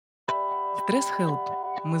Стресс Help.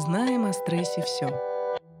 Мы знаем о стрессе все.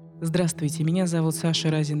 Здравствуйте, меня зовут Саша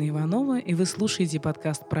Разина Иванова, и вы слушаете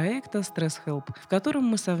подкаст проекта «Стресс Help», в котором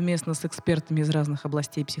мы совместно с экспертами из разных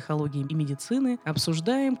областей психологии и медицины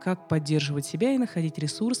обсуждаем, как поддерживать себя и находить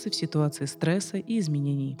ресурсы в ситуации стресса и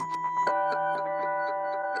изменений.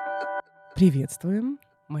 Приветствуем.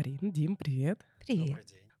 Марин, Дим, привет. Привет. Добрый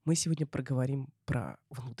день. Мы сегодня проговорим про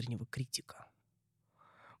внутреннего критика.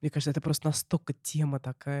 Мне кажется, это просто настолько тема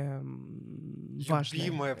такая важная.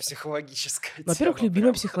 Любимая психологическая Во-первых, тема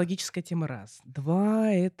любимая прям. психологическая тема раз. Два,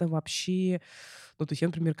 это вообще... Ну, то есть я,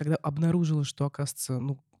 например, когда обнаружила, что, оказывается,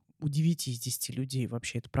 у 9 из 10 людей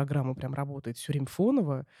вообще эта программа прям работает все время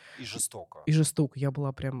фоново И жестоко. и жестоко, я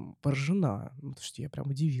была прям поражена, потому что я прям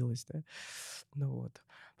удивилась, да. Ну вот.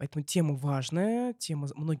 Поэтому тема важная, тема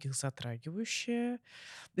многих затрагивающая.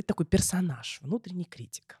 Это такой персонаж, внутренний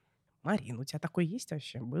критик. Марин, у тебя такой есть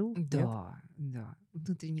вообще? Был? Нет? Да.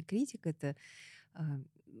 Внутренний критик это, а,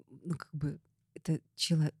 ну, как бы, это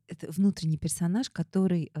внутренний персонаж,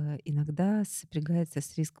 который иногда сопрягается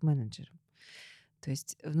с риск-менеджером. То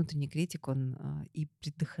есть внутренний критик, он и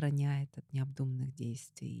предохраняет от необдуманных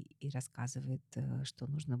действий, и рассказывает, что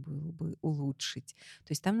нужно было бы улучшить.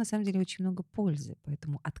 То есть там на самом деле очень много пользы,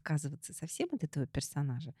 поэтому отказываться совсем от этого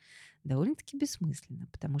персонажа довольно-таки бессмысленно,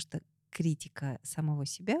 потому что критика самого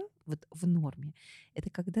себя вот в норме — это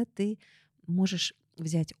когда ты можешь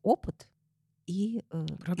взять опыт и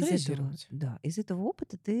Проанализировать. из этого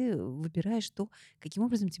опыта ты выбираешь то, каким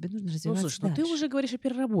образом тебе нужно Ну, развиваться слушай, ну ты дальше. уже говоришь о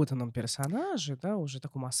переработанном персонаже, да, уже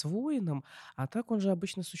таком освоенном, а так он же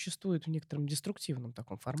обычно существует в некотором деструктивном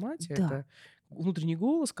таком формате. Да, Это внутренний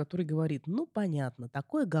голос, который говорит, ну, понятно,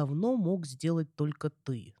 такое говно мог сделать только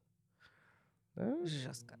ты. Да?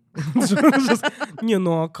 жестко. Не,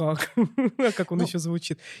 ну а как? А как он Ну, еще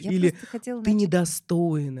звучит? я Или просто хотела ты начать.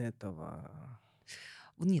 недостоин этого.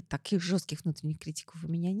 Нет, таких жестких внутренних критиков у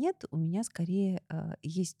меня нет. У меня скорее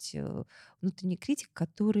есть внутренний критик,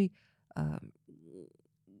 который а,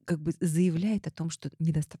 как бы заявляет о том, что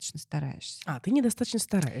недостаточно стараешься. А, ты недостаточно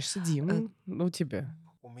стараешься, Э, Дим. Ну, у тебя.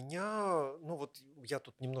 У меня, ну вот я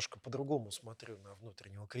тут немножко по-другому смотрю на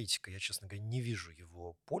внутреннего критика. Я, честно говоря, не вижу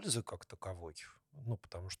его пользы как таковой. Ну,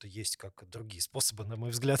 потому что есть как и другие способы, на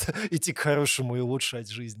мой взгляд, идти к хорошему и улучшать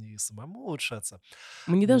жизнь и самому улучшаться.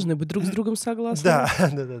 Мы не М, должны быть друг с другом согласны. Да,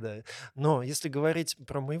 да-да-да. Но если говорить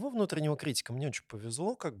про моего внутреннего критика, мне очень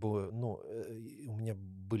повезло, как бы, ну, и у меня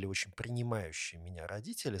были очень принимающие меня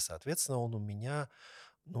родители, соответственно, он у меня,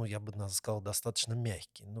 ну, я бы сказал, достаточно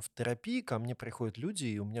мягкий. Но в терапии ко мне приходят люди,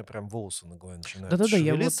 и у меня прям волосы на голове начинают Да-да-да,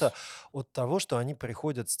 я шевелиться вот от того, что они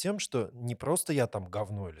приходят с тем, что не просто я там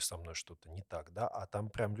говно или со мной что-то не так, да, а там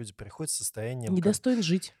прям люди приходят с состоянием, недостоин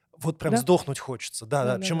жить. вот прям Да? сдохнуть хочется.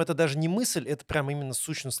 Да-да. Причем Да-да-да. это даже не мысль, это прям именно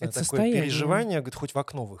сущностное Это такое состояние. переживание. Говорит, хоть в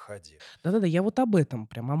окно выходи. Да-да-да, я вот об этом,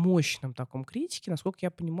 прям о мощном таком критике, насколько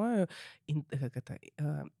я понимаю, как это,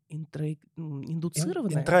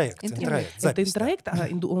 индуцированное? Интроект, Интроект. интроект, Это запись, да. интроект,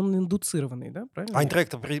 а он индуцированный, да, А правильно?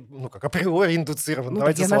 интроект, ну как, априори индуцирован. Ну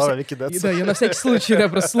так Давайте я на слова всякий... ликвидации. Да, я на всякий случай, да,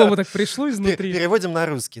 просто слово так пришло изнутри. Переводим на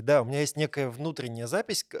русский. Да, у меня есть некая внутренняя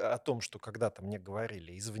запись о том, что когда-то мне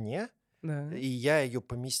говорили извне, Да. и я ее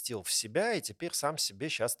поместил в себя, и теперь сам себе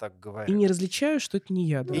сейчас так И говорю. не различаю, что это не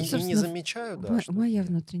я Ну, И, даже. и не собственно, замечаю, да, что это моя не я.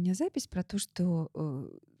 внутренняя запись про то, что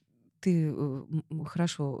ты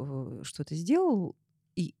хорошо что-то сделал,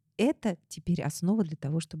 и это теперь основа для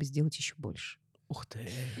того, чтобы сделать еще больше. Ух ты,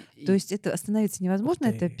 И- То и- есть это остановиться ух невозможно,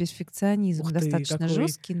 это ты, перфекционизм ух ты, достаточно какой...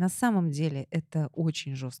 жесткий. На самом деле это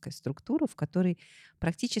очень жесткая структура, в которой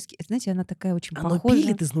практически, знаете, она такая очень Оно похожа.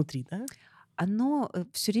 пилит изнутри, да? Оно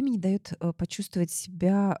все время не дает почувствовать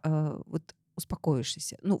себя вот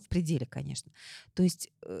успокоившейся. Ну, в пределе, конечно. То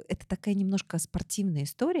есть это такая немножко спортивная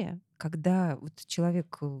история, когда вот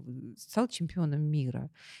человек стал чемпионом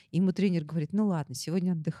мира, и ему тренер говорит, ну ладно,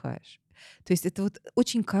 сегодня отдыхаешь. То есть это вот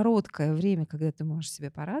очень короткое время, когда ты можешь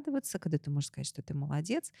себе порадоваться, когда ты можешь сказать, что ты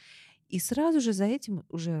молодец, и сразу же за этим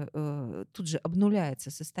уже тут же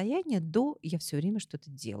обнуляется состояние до «я все время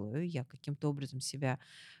что-то делаю, я каким-то образом себя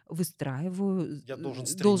выстраиваю, Я должен должен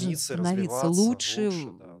стремиться, становиться развиваться лучше,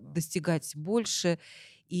 лучше, да, да. достигать больше».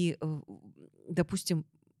 И, допустим,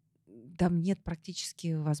 там нет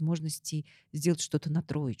практически возможности сделать что-то на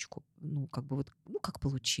троечку. Ну, как бы вот, ну, как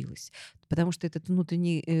получилось. Потому что этот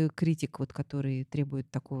внутренний критик, вот, который требует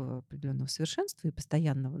такого определенного совершенства и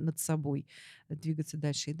постоянно над собой двигаться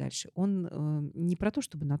дальше и дальше, он не про то,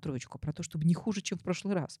 чтобы на троечку, а про то, чтобы не хуже, чем в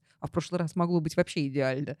прошлый раз. А в прошлый раз могло быть вообще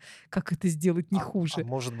идеально. Как это сделать не А хуже?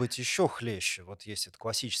 может быть еще хлеще. Вот есть этот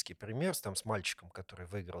классический пример с мальчиком, который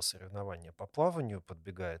выиграл соревнования по плаванию,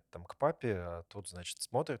 подбегает там к папе, а тот, значит,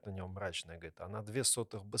 смотрит на него мрачная, говорит, а на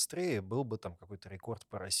 0,02 быстрее был бы там какой-то рекорд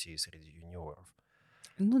по России среди юниоров.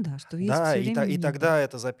 Ну да, что есть Да, все и время тогда небо.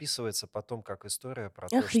 это записывается потом как история про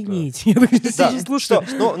то, что... Охренеть. Я так Да, сижу, слушаю.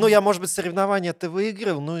 что, я, может быть, соревнования-то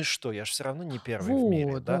выиграл, ну и что, я же все равно не первый в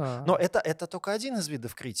мире, Вот, да. Но да. это только один из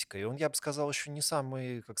видов критика, и он, я бы сказал, еще не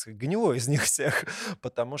самый, как сказать, гнилой из них всех,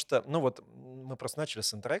 потому что, ну вот, мы просто начали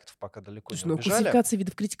с интерактов, пока далеко не Слушай, ну убежали. классификации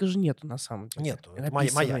видов критика же нету на самом деле. Нету, это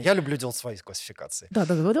моя. Написанной. Я люблю делать свои классификации. Да,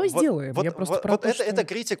 да, давай Вот, сделаем. Я вот, просто вот, про вот то, это что...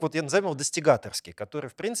 критик, вот я назовем его достигаторский, который,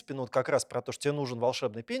 в принципе, ну вот как раз про то, что тебе нужен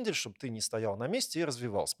волшебный пендель, чтобы ты не стоял на месте и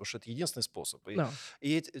развивался, потому что это единственный способ. Да.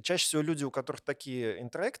 И чаще всего люди, у которых такие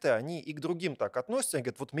интеракты, они и к другим так относятся, они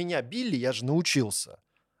говорят, вот меня били, я же научился.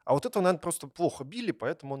 А вот этого, наверное, просто плохо били,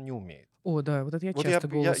 поэтому он не умеет. О, да, вот это я Вот часто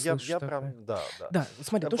голос слышу я такое. прям, да. Да, вот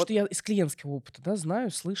смотри, то, что Вот я из клиентского опыта, да,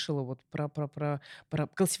 знаю, слышала вот про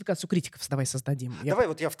классификацию критиков давай создадим. давай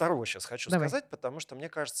вот я второго сейчас хочу Давай. сказать, потому что мне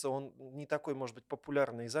кажется, он не такой, может быть,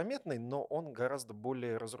 популярный и заметный, но он гораздо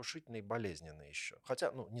более разрушительный и болезненный еще.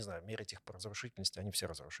 Хотя, ну, не знаю, мерить их по разрушительности, они все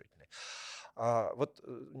разрушительные.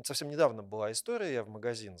 Совсем недавно была история, я в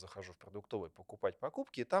магазин захожу в продуктовый покупать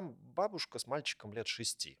покупки, и там бабушка с мальчиком лет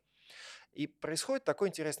 6. И происходит такой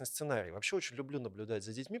интересный сценарий. Вообще очень люблю наблюдать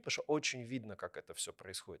за детьми, потому что очень видно, как это все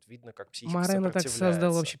происходит. Видно, как психика Морено так создал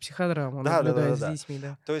сопротивляется. вообще психодраму, Да, да, да, наблюдая да, за да. детьми,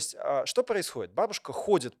 да. То есть, что происходит? Бабушка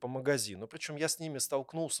ходит по магазину, причем я с ними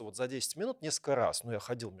столкнулся вот за 10 минут несколько раз. Ну, я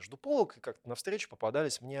ходил между полок, и как-то навстречу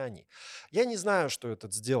попадались мне они. Я не знаю, что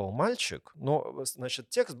этот сделал мальчик, но, значит,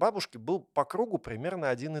 текст бабушки был по кругу примерно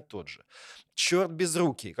один и тот же. Черт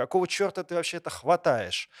безрукий, какого черта ты вообще это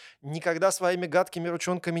хватаешь? Никогда своими гадкими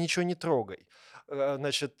ручонками ничего не трогай.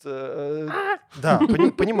 Значит, да,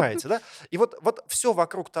 понимаете, да? И вот все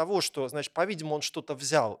вокруг того, что, значит, по-видимому, он что-то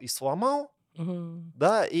взял и сломал, Мгм.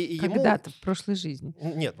 да, и ему... Когда-то в прошлой жизни.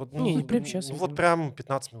 Нет, вот, Не прям сейчас, вот видимо. прям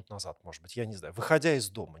 15 минут назад, может быть, я не знаю, выходя из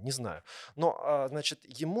дома, не знаю. Но, значит,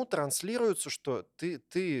 ему транслируется, что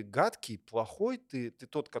ты гадкий, плохой, ты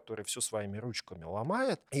тот, который все своими ручками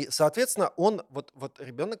ломает. И, соответственно, вот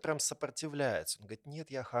ребенок прям сопротивляется. Он говорит,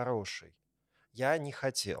 нет, я хороший. Я не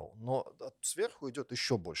хотел, но сверху идет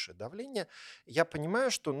еще большее давление. Я понимаю,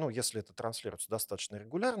 что, ну, если это транслируется достаточно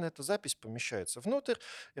регулярно, эта запись помещается внутрь,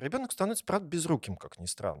 и ребенок становится, правда, безруким, как ни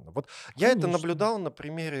странно. Вот я это Конечно. наблюдал на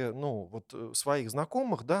примере, ну, вот своих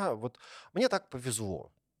знакомых, да, вот мне так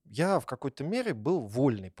повезло. Я в какой-то мере был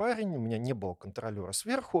вольный парень, у меня не было контролера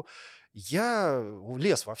сверху. Я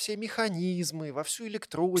лез во все механизмы, во всю Все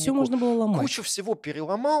электронику, можно было ломать. кучу всего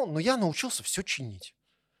переломал, но я научился все чинить.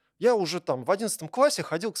 Я уже там в 11 классе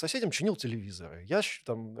ходил к соседям, чинил телевизоры. Я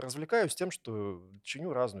там развлекаюсь тем, что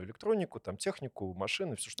чиню разную электронику, там технику,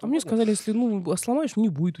 машины, все что А мне угодно. сказали, если, сломаешь, не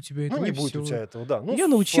будет у тебя Ну, этого, не и будет у тебя все. этого, да. Ну, Я сломал,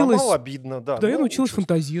 научилась, обидно, да. да, я Ну, научилась учусь.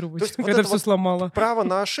 То фантазировать, есть вот когда это все вот сломала. право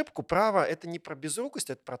на ошибку, право это не про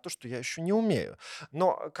безрукость, это про то, что я еще не умею.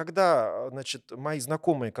 Но когда, значит, мои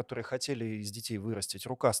знакомые, которые хотели из детей вырастить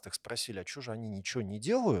рукастых, спросили, а что же они ничего не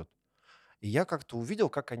делают? И я как-то увидел,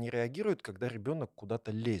 как они реагируют, когда ребенок куда-то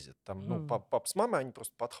лезет. Там, ну, Мгм. пап с мамой, они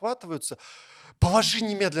просто подхватываются. Положи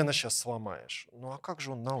немедленно, сейчас сломаешь. Ну, а как же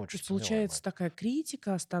он То есть научится, милая получается мать? такая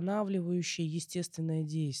критика, останавливающая естественное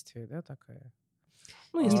действие, да, такая?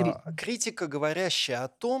 Ну, если... Или Критика, говорящая о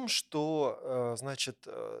том, что, значит,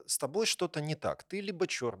 с тобой что-то не так. Ты либо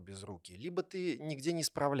черт без руки, либо ты нигде не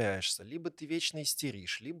справляешься, либо ты вечно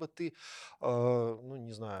истеришь, либо ты, ну,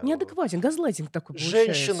 не знаю, Неадекватен, газлайтинг такой женщина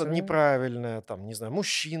получается, да? неправильная, там, не знаю,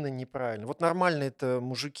 мужчина неправильный. Вот нормальные это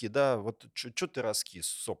мужики, да, вот что ты раскис,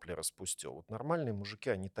 сопли распустил. Вот нормальные мужики,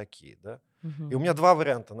 они такие, да. И у меня Мгм. два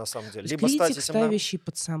варианта, на самом То деле. есть Либо стать критик, этим нормальным, ставящий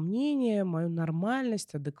под сомнение мою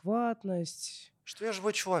нормальность, адекватность. что я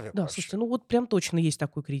живой человек Да, слушайте, вообще. ну вот прям точно есть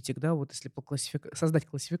такой критик, да, вот если создать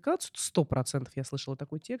классификацию, то 100% я слышала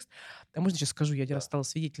такой текст. А можно сейчас скажу, я один раз Да. стала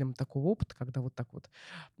свидетелем такого опыта, когда вот так вот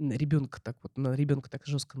на ребенка так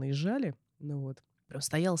жестко наезжали, ну вот. Прям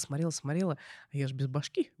стояла, смотрела, а я же без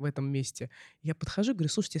башки в этом месте. Я подхожу, говорю,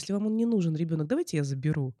 слушайте, если вам он не нужен, ребенок, давайте я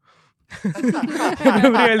заберу. Я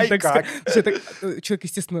прям реально И так сказала. как? Человек,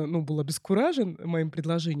 естественно, был обескуражен моим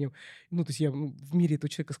предложением. Ну, то есть я в мире этого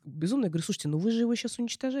человека безумно. Я говорю, слушайте, ну вы же его сейчас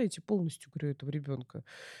уничтожаете полностью, говорю, этого ребенка.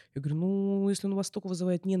 Я говорю, ну, если он у вас столько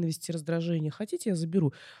вызывает ненависть и раздражение, хотите, я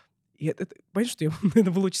заберу. И понимаешь, что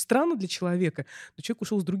это было очень странно для человека, но человек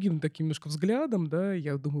ушел с другим таким немножко взглядом, да. И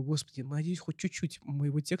я думаю: "Господи, надеюсь, хоть чуть-чуть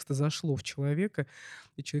моего текста зашло в человека,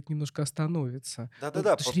 и человек немножко остановится". Ну,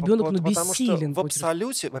 Да-да-да, потому что ребенок, ну, потому что бессилен в против.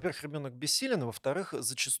 абсолюте, во-первых, ребенок бессилен, во-вторых,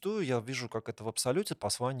 зачастую я вижу, как это в абсолюте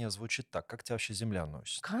послание звучит так: "Как тебя вообще земля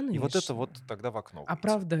носит?" И вот это Конечно. вот тогда в окно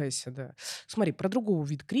выйти. Оправдайся, да. Смотри, про другого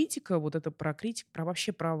вид критика, вот это про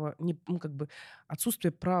вообще право, ну, как бы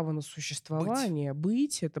отсутствие права на Быть. существование,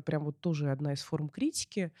 быть, это прям вот тоже одна из форм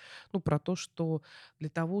критики. Ну, про то, что для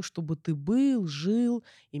того, чтобы ты был, жил,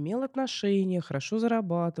 имел отношения, хорошо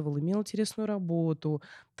зарабатывал, имел интересную работу,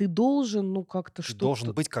 ты должен, ну, как-то Ты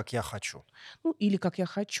должен что-то, быть, как я хочу. ну, или как я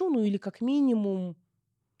хочу, ну, или как минимум,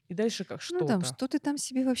 и дальше как Ну там, что-то. что ты там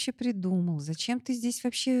себе вообще придумал? Зачем ты здесь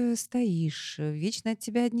вообще стоишь? Вечно от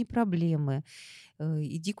тебя одни проблемы.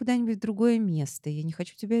 Иди куда-нибудь в другое место. Я не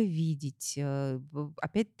хочу тебя видеть.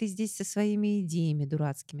 Опять ты здесь со своими идеями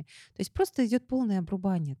дурацкими. То есть просто идет полное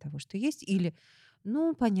обрубание того, что есть. Или,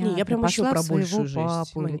 ну, Не, я понятно, прям еще пошла в про своего большую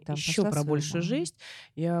жесть. папу или Мань, там еще пошла в про свою большую маму. жесть.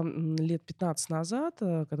 Я лет 15 назад,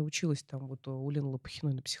 когда училась там вот у Лены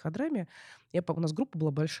Лопухиной на психодраме, у нас группа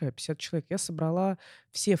была большая, 50 человек, я собрала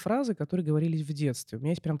все фразы, которые говорились в детстве. У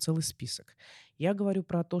меня есть прям целый список. Я говорю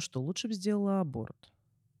про то, что лучше бы сделала аборт,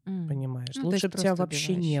 понимаешь? Ну, то Лучше есть бы тебя просто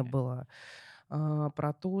вообще не убивающая. было.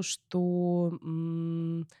 Про то, что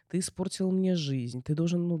ты испортил мне жизнь. Ты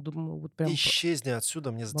должен, ну, думаю, вот прям Исчезни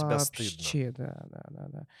отсюда, мне за тебя стыдно. вообще, да, да, да,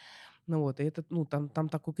 да. Ну вот, и этот, ну, там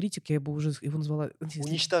такой критик, я бы уже его назвала, если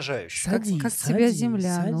Уничтожающий Как садист, какой-то. тебя садист,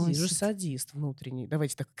 земля садист, уже носит. садист внутренний.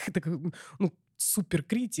 Давайте так, ну, супер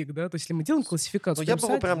критик, да, то есть если мы делаем Но классификацию, я прям бы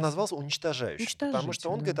его прям садист, назвал уничтожающим, потому что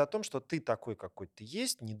уничтожитель, он говорит да. о том, что ты такой, какой ты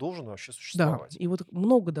есть, не должен вообще Да, существовать. и вот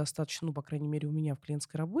много достаточно, ну, по крайней мере, у меня в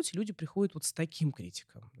клиентской работе люди приходят вот с таким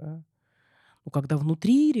критиком, да. Ну, когда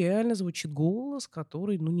внутри реально звучит голос,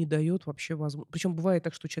 который, ну, не дает вообще возможности. Причем бывает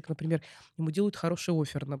так, что человек, например, ему делают хороший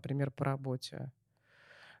оффер, например, по работе,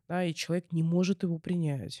 да, и человек не может его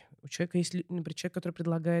принять. У человека есть, например, человек, который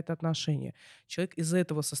предлагает отношения. Человек из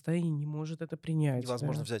этого состояния не может это принять,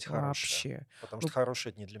 Невозможно да, взять хорошее, вообще. потому что Ну,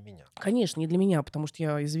 хорошее это не для меня. конечно, не для меня, потому что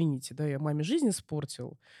я, извините, да, я маме жизнь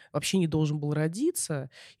испортил, вообще не должен был родиться,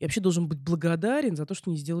 и вообще должен быть благодарен за то, что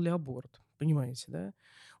не сделали аборт. Понимаете, да?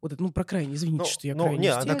 Вот это, ну, про крайне, извините, что я Не,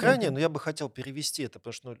 крайности на веду. крайнее, но я бы хотел перевести это,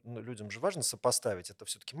 потому что людям же важно сопоставить. Это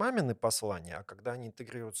все-таки мамины послания, а когда они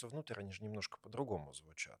интегрируются внутрь, они же немножко по-другому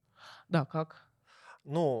звучат. Да, как?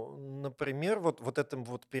 Ну, например, вот этим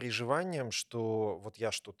вот переживанием, что вот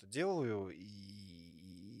я что-то делаю,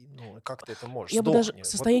 и ну, как ты это можешь? Я бы даже Сдохни,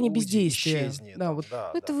 вот состояние уйди, бездействия, исчезни да, там, вот.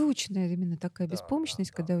 да, Ну, это да, выученная именно такая да, да,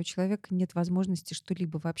 беспомощность, да. когда у человека нет возможности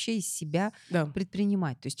что-либо вообще из себя Да.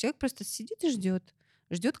 предпринимать. То есть человек просто сидит и ждет.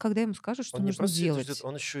 Ждет, когда ему скажут, что Он не нужно просто сидит и ждет, делать.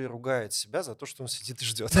 он еще и ругает себя за то, что он сидит и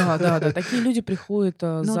ждет. Да, да, да. Такие люди приходят,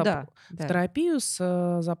 Ну да, в да. терапию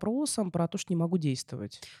с, запросом про то, что не могу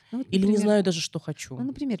действовать. Ну вот, Или не например, знаю даже, что ну, хочу.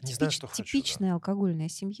 например, Не знаю, что хочу, да. типичная алкогольная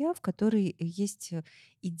семья, в которой есть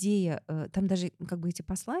идея, там даже как бы эти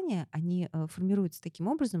послания, они формируются таким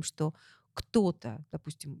образом, что кто-то,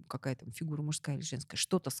 допустим, какая-то фигура мужская или женская,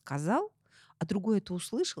 что-то сказал, а другой это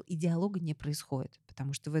услышал, и диалога не происходит.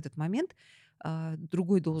 Потому что в этот момент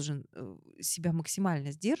другой должен себя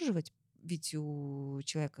максимально сдерживать, ведь у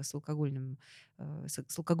человека с алкогольной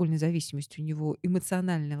зависимостью у него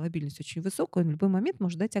эмоциональная лобильность очень высокая, он в любой момент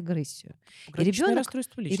может дать агрессию. И Пограничное ребенок,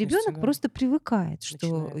 расстройство и личности, ребенок да, просто привыкает, что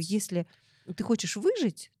начинается. если ты хочешь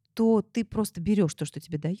выжить, то ты просто берешь то, что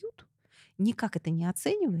тебе дают, никак это не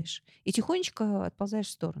оцениваешь и тихонечко отползаешь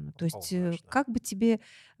в сторону. То есть Ползаешь, да. как бы тебе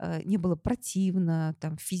не было противно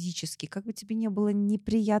там, физически, как бы тебе не было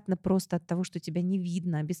неприятно просто от того, что тебя не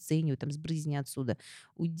видно, обесценивают, там, сбрызни отсюда,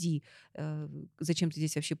 уйди, зачем ты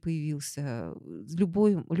здесь вообще появился.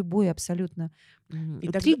 Любой абсолютно И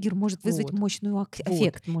тогда триггер может вызвать вот, мощный вот.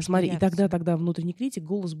 эффект, мощную Смотри, и тогда реакцию. тогда внутренний критик,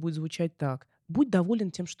 голос будет звучать так: "Будь доволен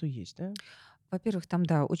тем, что есть", да? Во-первых, там,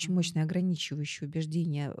 да, очень Мгм. мощное ограничивающее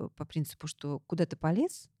убеждение по принципу, что куда ты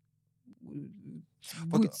полез,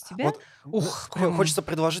 Вот, будет с тебя. Ох, прям. хочется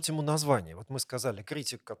предложить ему название. Вот мы сказали,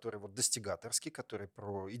 критик, который вот достигаторский, который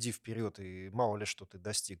про иди вперед и мало ли что ты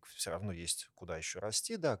достиг, все равно есть куда еще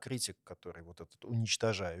расти, да. Критик, который вот этот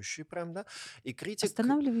уничтожающий прям, да. И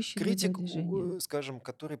Останавливающее любое критик, движение. скажем,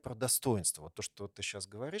 который про достоинство. Вот то, что ты сейчас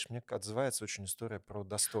говоришь, мне отзывается очень история про Ну,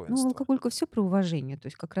 достоинство. алкоголька все про уважение. То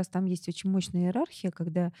есть как раз там есть очень мощная иерархия,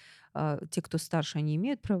 когда те, кто старше, они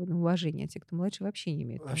имеют право на уважение, а те, кто младше, вообще не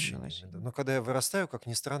имеют права Вообще на не имею, да. уважение. Но когда я вырастаю, как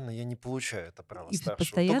ни странно, я не получаю это право И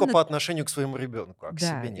старшего. Только постоянно, по отношению к своему ребенку, а к да,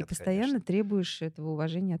 себе и нет, постоянно конечно. требуешь этого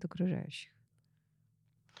уважения от окружающих.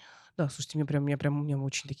 Да, слушайте, у меня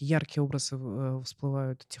очень такие яркие образы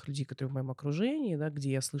всплывают тех людей, которые в моем окружении, да,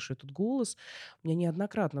 где я слышу этот голос. У меня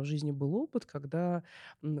неоднократно в жизни был опыт, когда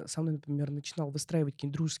со мной, например, начинал выстраивать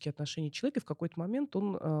какие-то дружеские отношения человек, и в какой-то момент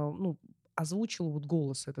он, ну, озвучил вот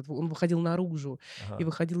голос этот, он выходил наружу и Ага.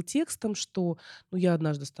 выходил текстом, что, ну, я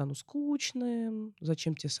однажды стану скучным,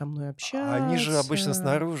 зачем тебе со мной А они же обычно общаться.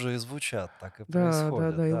 снаружи и звучат, так и Да,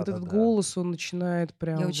 да, происходит. да. И вот этот Да-да-да. голос, он начинает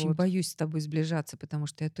Я прям очень вот. боюсь с тобой сближаться, потому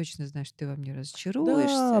что я точно знаю, что ты во мне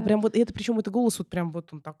Да, разочаруешься. прям вот это, причем это голос вот прям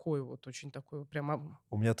вот он такой вот, очень такой вот прям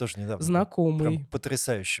У меня тоже недавно был прям знакомый.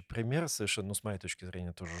 потрясающий пример, совершенно, ну, с моей точки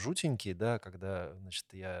зрения, тоже жутенький, да, когда, значит,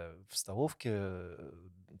 я в столовке,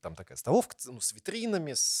 там такая столовка, ну, с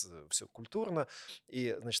витринами, все культурно,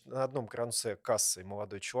 и, значит, на одном конце кассы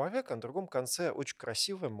молодой человек, а на другом конце очень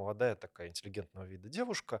красивая, молодая такая, интеллигентного вида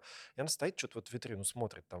девушка, и она стоит, что-то вот в витрину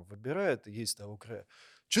смотрит, там, выбирает, и ей с того края: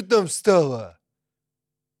 «Чё ты там встала?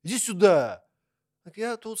 Иди сюда!» Так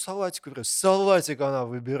я тут салатик выбираю. Салатик она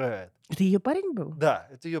выбирает. Это ее парень был? Да,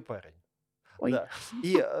 это ее парень. Ой, Да.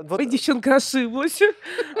 И ой, вот, девчонка ошиблась.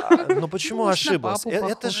 но почему Может, на ошиблась? папу Это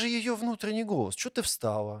похож. же ее внутренний голос. Что ты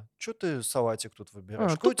встала? Что ты салатик тут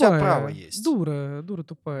выбираешь? А, Какое у тебя право тупая, есть? дура, дура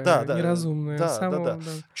Да, тупая, да, неразумная, да, да, да.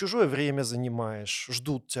 да. Чужое время занимаешь,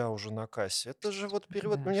 ждут тебя уже на кассе. Это же вот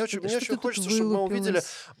перевод. Да, Мне что очень ты тут хочется, чтобы мы увидели,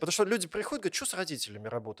 вылупилась? потому что люди приходят, говорят, что с родителями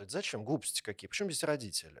работать? Зачем? Глупости какие. Почему здесь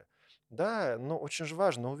родители? Да, но очень же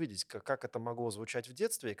важно увидеть, как это могло звучать в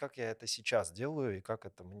детстве, и как я это сейчас делаю, и как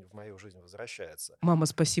это в мою жизнь возвращается. Мама,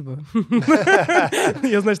 спасибо.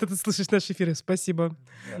 Я знаю, что ты слышишь наши эфиры. Спасибо.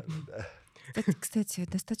 Да, да, да. Кстати,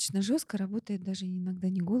 достаточно жестко работает даже иногда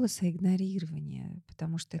не голос, а игнорирование,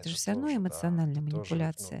 потому что это же Это все равно тоже, да, эмоциональная это тоже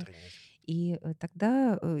ведь манипуляция. внутренний. И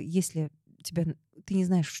тогда, если ты не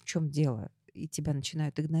знаешь, в чем дело, и тебя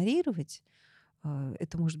начинают игнорировать,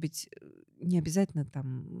 это может быть не обязательно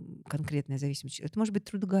там конкретная зависимость. Это может быть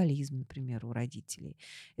трудоголизм, например, у родителей.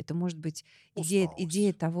 Это может быть идея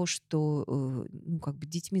Усталость. того, что ну, как бы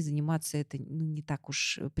детьми заниматься это ну, не так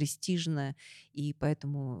уж престижно, и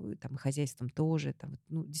поэтому там и хозяйством тоже. Там,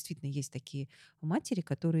 ну, действительно, есть такие матери,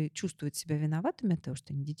 которые чувствуют себя виноватыми от того,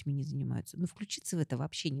 что они детьми не занимаются, но включиться в это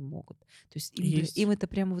вообще не могут. То есть Есть, им это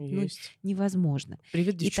прямо вот, ну, есть. невозможно.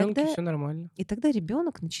 Привет, И девчонки, тогда все нормально. и тогда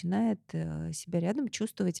ребенок начинает себя рядом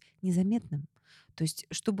чувствовать незаметным. То есть,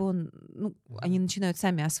 чтобы ну, они Мгм. начинают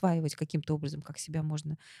сами осваивать каким-то образом, как себя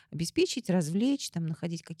можно обеспечить, развлечь, там,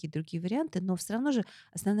 находить какие-то другие варианты, но все равно же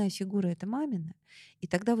основная фигура это мамина. И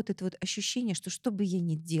тогда вот это вот ощущение, что бы я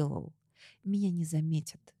ни делал, меня не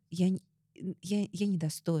заметят. Я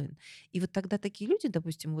недостоин. И вот тогда такие люди,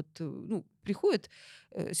 допустим, вот, ну, приходит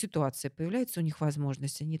ситуация, появляется у них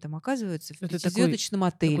возможность, они там оказываются в Это такой пятизвездочном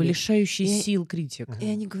такой отеле, лишающий и, сил критик. и Мгм.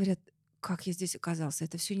 они говорят, как я здесь оказался,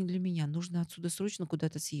 это все не для меня, нужно отсюда срочно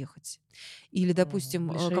куда-то съехать. Или, допустим,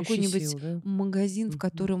 Лишающий какой-нибудь сил, да? магазин, в Мгм.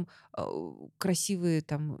 котором красивые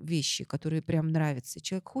там вещи, которые прям нравятся.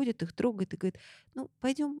 Человек ходит, их трогает и говорит, ну,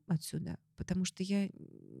 пойдем отсюда, потому что я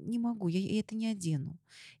не могу, я это не одену,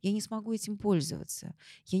 я не смогу этим пользоваться,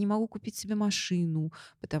 я не могу купить себе машину,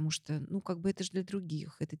 потому что, ну, как бы это же для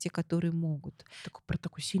других, это те, которые могут. Про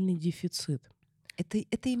такой сильный дефицит.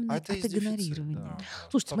 Это А именно это от есть дефицит, игнорирования. да, да.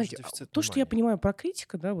 Слушайте, Там же смотрите, дефицит то, что я внимания. понимаю про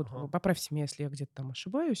критика, да, вот Ага. поправьте меня, если я где-то там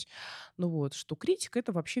ошибаюсь, ну вот, что критика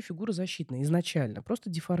это вообще фигура защитная изначально, просто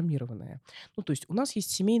деформированная. Ну, то есть у нас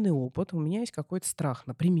есть семейный опыт, у меня есть какой-то страх,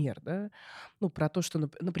 например, да, ну, про то, что,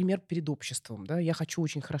 например, перед обществом, да, я хочу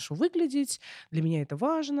очень хорошо выглядеть, для меня это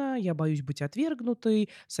важно, я боюсь быть отвергнутой,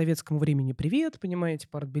 советскому времени привет, понимаете,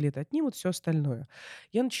 партбилеты отнимут, все остальное.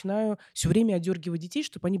 Я начинаю все время одергивать детей,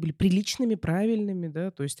 чтобы они были приличными, правильными,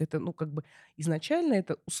 да, то есть это, ну, как бы изначально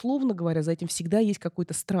это, условно говоря, за этим всегда есть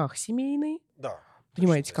какой-то страх семейный, Да,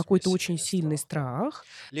 точно, понимаете, за этим есть какой-то очень семейный сильный страх, да. страх.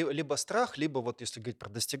 Либо страх, либо вот если говорить про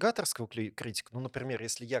достигаторского критика, ну, например,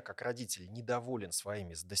 если я как родитель недоволен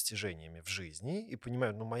своими достижениями в жизни и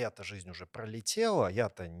понимаю, ну, моя-то жизнь уже пролетела,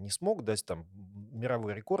 я-то не смог дать там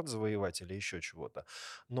мировой рекорд завоевать или еще чего-то,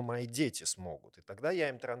 но мои дети смогут. И тогда я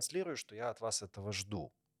им транслирую, что я от вас этого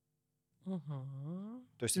жду. Мгм.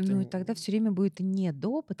 То есть это Ну и тогда все время будет не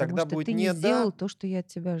до, потому тогда что будет ты не не сделал да, то, что я от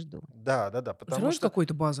тебя жду. да, да, да, Всё потому равно же что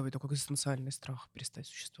какой-то базовый такой экзистенциальный страх перестать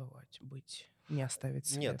существовать, быть, не оставить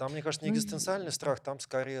нет, след. там, мне кажется, не Ну, экзистенциальный страх, там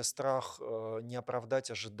скорее страх не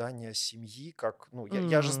оправдать ожидания семьи, как, ну,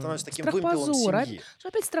 я же становлюсь таким Страх вымпелом позора, семьи.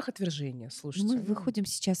 опять страх отвержения, мы слушайте, ну. выходим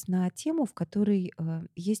сейчас на тему, в которой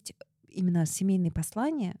есть именно семейные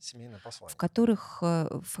послания, Семейное в послание. которых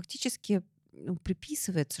фактически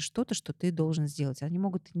приписывается что-то, что ты должен сделать. Они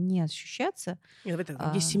могут не ощущаться. Нет, давай так,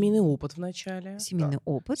 там есть а, семейный опыт в начале, Да. Семейный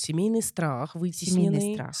опыт, семейный страх семейный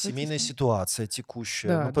вытесненный. страх Семейная вытеснен. ситуация текущая.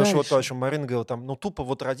 Ну, Да, потому что вот то, о дальше. чем Марина говорила, там, ну, тупо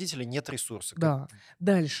вот родителей нет ресурса. Да,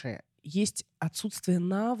 дальше. Есть отсутствие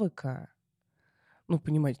навыка. Ну,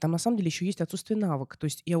 понимаете, там на самом деле еще есть отсутствие навыка. То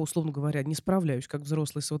есть я, условно говоря, не справляюсь как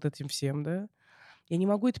взрослый с вот этим всем, да. Я не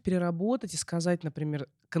могу это переработать и сказать, например,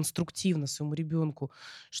 конструктивно своему ребенку,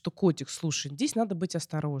 что котик, слушай, здесь надо быть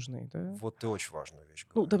осторожной, да. Вот ты очень важную вещь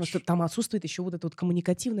Ну, потому что говоришь. там отсутствует еще вот эта вот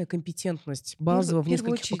коммуникативная компетентность В базовая в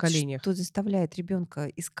первую нескольких очередь, поколениях. что заставляет ребенка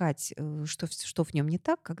искать, что в нем не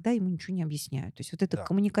так, когда ему ничего не объясняют. То есть вот эта Да.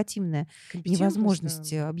 коммуникативная Компетентность, да.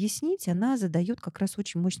 невозможность объяснить, она задает как раз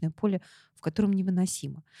очень мощное поле, в котором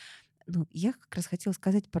невыносимо. Ну, я как раз хотела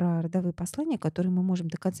сказать про родовые послания, которые мы можем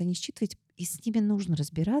до конца не считывать, и с ними нужно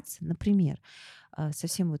разбираться. Например,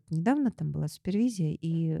 совсем вот недавно там была супервизия,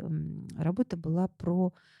 и работа была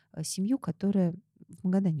про семью, которая в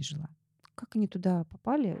Магадане жила. Как они туда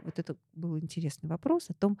попали? Вот это был интересный вопрос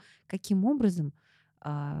о том, каким образом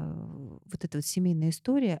вот эта вот семейная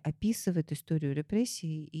история описывает историю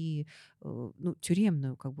репрессий и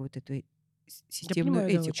тюремную как бы вот эту Я системную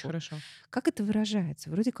понимаю, да, очень этику. хорошо. Как это выражается?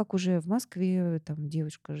 Вроде как уже в Москве там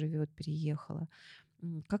девушка живет, переехала.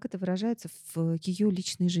 Как это выражается в ее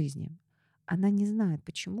личной жизни? Она не знает,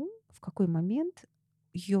 почему, в какой момент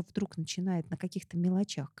ее вдруг начинает на каких-то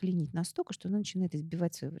мелочах клинить настолько, что она начинает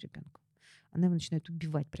избивать своего ребенка. Она его начинает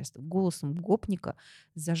убивать просто голосом гопника,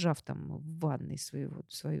 зажав там в ванной свою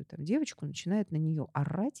там девочку, начинает на нее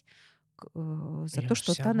орать за Я то, аж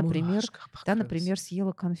что вся та, в например, мурашках покрылась.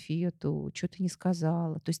 съела конфету, что-то не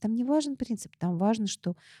сказала. То есть там не важен принцип, там важно,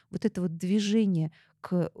 что вот это вот движение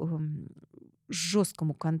к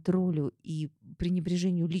жесткому контролю и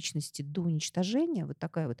пренебрежению личности до уничтожения, вот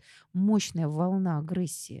такая вот мощная волна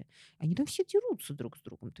агрессии, они там все дерутся друг с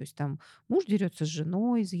другом. То есть там муж дерется с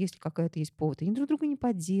женой, если какая-то есть повод, они друг друга не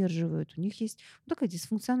поддерживают, у них есть такая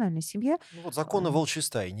дисфункциональная семья. Ну, вот законы волчьей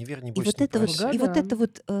стаи. Не верь, не И бойся, вот не это вот, проси. и вот это Магадан.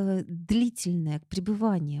 вот длительное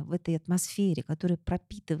пребывание в этой атмосфере, которая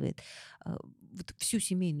пропитывает вот всю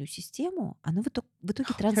семейную систему, оно в итоге У меня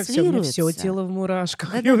все транслируется. тело в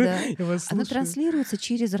мурашках. Да-да-да. Я вас Оно слушаю. транслируется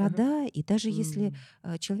через Ага. рода, и даже если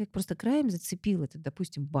М. человек просто краем зацепил это,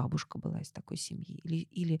 допустим, бабушка была из такой семьи,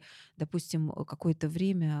 или допустим, какое-то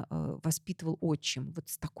время воспитывал отчим, вот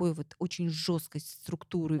с такой вот очень жесткой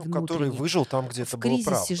структурой Ну, который внутренней. выжил там, где это В было кризисе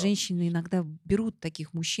правда. женщины иногда берут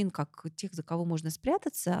таких мужчин, как тех, за кого можно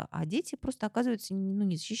спрятаться, а дети просто оказываются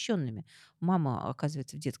незащищенными. Мама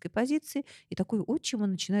оказывается в детской позиции, и такой отчим,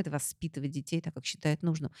 он начинает воспитывать детей так, как считает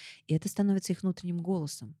нужным. И это становится их внутренним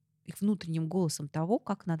голосом того,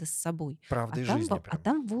 как надо с собой. Правда и жизни А прям.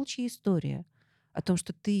 там волчья история о том,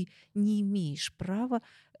 что ты не имеешь права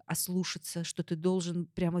ослушаться, что ты должен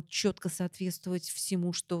прямо четко соответствовать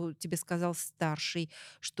всему, что тебе сказал старший,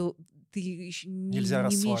 что ты ещё Нельзя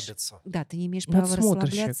не имеешь, расслабиться. да, ты не имеешь права Надсмотрщик.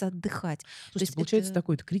 расслабляться, отдыхать. То Слушайте, есть получается, это,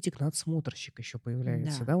 такой критик-надсмотрщик еще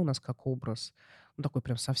появляется, да. да, у нас как образ. Ну, такой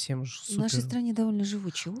прям совсем В нашей супер. стране довольно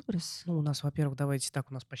живучий образ. Ну, у нас, во-первых, давайте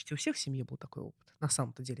так, у нас почти у всех в семье был такой опыт. На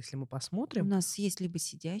самом-то деле, если мы У посмотрим, нас есть либо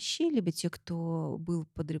сидящие, либо те, кто был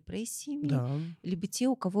под репрессиями, да, либо те,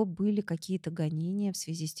 у кого были какие-то гонения в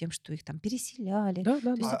связи с тем, что их там переселяли. да,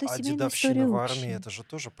 да, То есть да, это А семейная дедовщина история в армии, очень. это же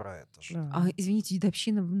тоже про это же. да. Извините,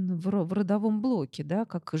 дедовщина в родовом блоке, да,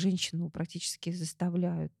 как женщину практически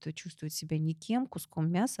заставляют чувствовать себя никем,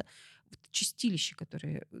 куском мяса. Вот чистилище,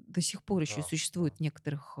 которое до сих пор еще Да, существует да. в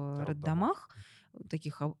некоторых Роддомах. роддомах,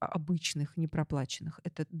 таких обычных, непроплаченных,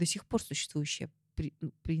 это до сих пор существующий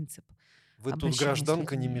принцип Вы тут, обращения с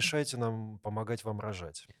гражданка, не людьми. мешайте нам помогать вам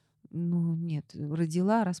рожать. Ну, нет,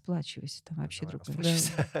 родила, расплачивайся, там вообще Давай другое. Да,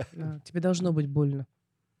 расплачемся. да. Тебе должно быть больно.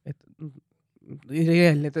 Это, и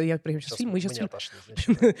реально, это я прям сейчас Сейчас фильм, мы сейчас меня фильм, тошнит,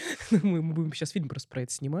 начинает. мы будем сейчас фильм просто про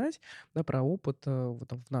это снимать, да, про опыт вот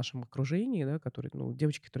там в нашем окружении, да, который, ну,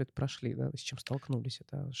 девочки, которые это прошли, да, с чем столкнулись,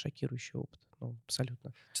 это шокирующий опыт, ну,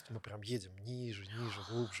 абсолютно. Что-то мы прям едем ниже, ниже,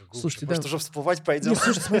 глубже, глубже. Слушайте, Может, да, уже всплывать пойдем? нет,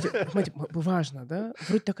 слушайте, смотрите, важно, да,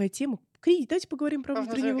 вроде такая тема, давайте поговорим про Про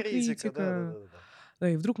внутреннего внутреннего критика, критика. да. Да,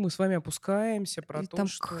 и вдруг мы с вами опускаемся про И то, там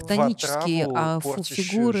что... В хтонические отраву, портящую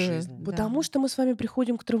фигуры. жизнь. Да. Потому что мы с вами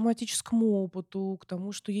приходим к травматическому опыту, к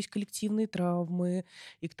тому, что есть коллективные травмы,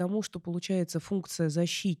 и к тому, что, получается, функция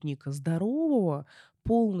защитника здорового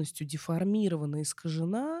полностью деформирована,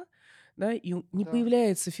 искажена, да, и не Да.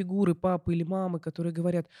 появляется фигуры папы или мамы, которые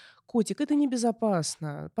говорят: котик, это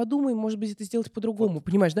небезопасно, подумай, может быть, это сделать по-другому,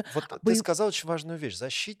 понимаешь, да? Вот ты сказал очень важную вещь.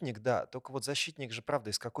 Защитник, да, только вот защитник же, правда,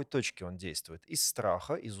 из какой точки он действует? Из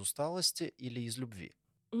страха, из усталости или из любви?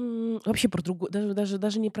 Вообще про другое,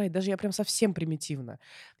 даже не про это, даже я прям совсем примитивно.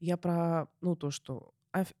 Я про, ну, то, что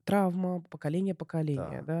травма, поколение, Да,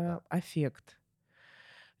 да, да. аффект.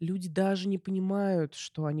 Люди даже не понимают,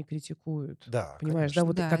 что они критикуют. Да, Понимаешь, да, конечно.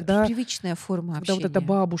 вот Да, это когда привычная форма когда вот эта общения.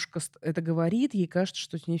 бабушка это говорит, ей кажется,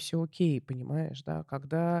 что с ней все окей, понимаешь, да.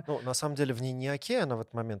 Когда Ну, на самом деле в ней не окей, она в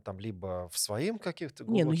этот момент там либо в своих каких-то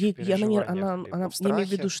не, ну глубоких ей она не переживаниях, либо в я имею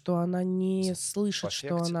в виду, страхе, что она не в слышит,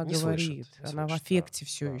 что аффекте. она Не слышит, говорит. не Она в слышит, да, аффекте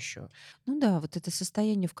все да. еще. Ну да, вот это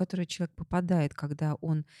состояние, в которое человек попадает, когда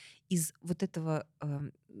он из вот этого,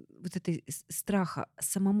 вот этой страха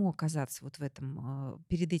самому оказаться вот в этом,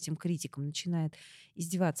 перед этим критиком, начинает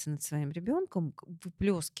издеваться над своим ребенком,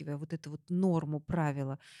 выплескивая вот эту вот норму,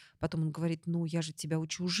 правила. Потом он говорит, ну я же тебя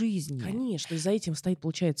учу жизни. Конечно, и за этим стоит,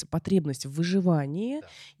 получается, потребность в выживании Да,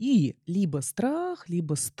 и либо страх,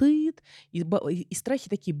 либо стыд, и страхи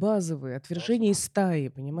такие базовые, отвержение из базовые. стаи,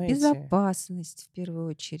 понимаете? Безопасность в первую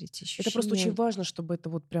очередь, Это просто очень ощущение. важно, чтобы это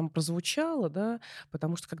вот прям прозвучало, да,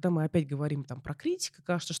 потому что когда мы опять говорим там про критика,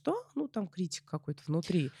 кажется, что, ну, там критик какой-то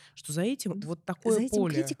внутри, что за этим Ну, вот такое за этим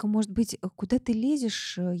поле. критиком может быть, куда ты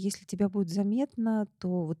лезешь, если тебя будет заметно,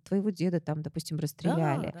 то вот твоего деда там, допустим, Да,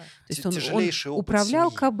 расстреляли. да, То есть он Тяжелейший опыт управлял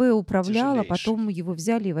семьи. КБ, управлял, а потом Тяжелейший. его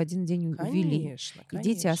взяли и в один день увели. конечно, И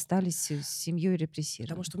дети конечно. остались с семьей Потому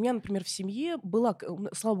репрессированы. что у меня, например, в семье была,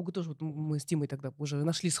 слава богу, тоже вот мы с Димой тогда уже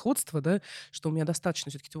нашли сходство, да, что у меня достаточно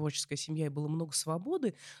все-таки творческая семья и было много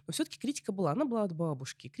свободы, но все-таки критика была, она была от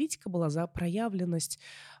бабушки. Критика была за проявленность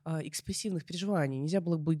экспрессивных переживаний. Нельзя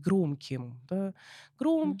было быть громким, да,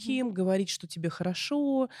 Мгм. громким, говорить, что тебе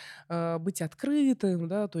хорошо, быть открытым,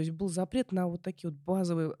 да, то есть был запрет на вот такие вот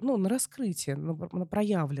базовые, ну, на раскрытие, на Ну,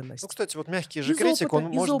 проявленность. кстати, вот мягкий же критик, он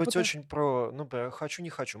Из может быть опыта. очень про, ну, про хочу, не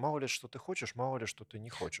хочу. Мало ли, что ты хочешь, мало ли, что ты не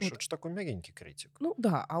хочешь. Вот. Это же такой мягенький критик. Ну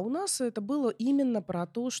да, а у нас это было именно про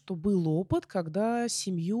то, что был опыт, когда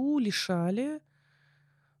семью лишали,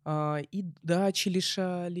 и дачи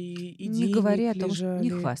лишали, и Не говоря денег о том, что не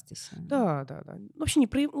лежали. хвастайся. Да, да, да. Вообще не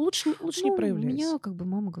лучше не Ну, у проявляйся. меня как бы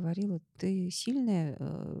мама говорила, ты сильная,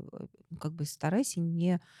 как бы старайся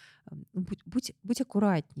не, ну, будь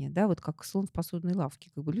аккуратнее, да, вот как слон в посудной лавке,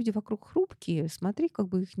 как бы люди вокруг хрупкие, смотри, как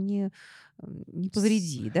бы их не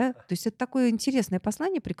повреди, да. То есть это такое интересное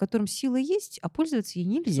послание, при котором сила есть, а пользоваться ей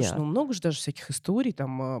Слушай, нельзя. ну много же даже всяких историй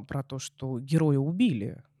там про то, что героя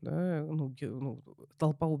убили, да, ну,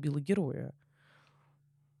 толпа убила героя.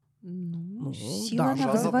 Ну, Ну, сила, она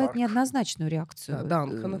Жанна Данка, вызывает Дарк. неоднозначную да, реакцию.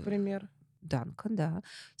 Данка, например. Данка, да.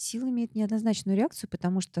 Сила имеет неоднозначную реакцию,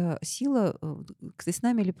 потому что сила, ты с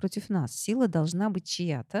нами или против нас, сила должна быть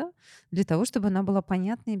чья-то для того, чтобы она была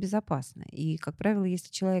понятна и безопасна. И, как правило, если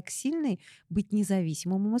человек сильный, быть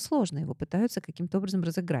независимым ему сложно. Его пытаются каким-то образом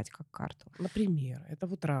разыграть как карту. Например, это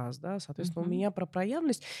вот раз, да, соответственно, у Мгм. меня про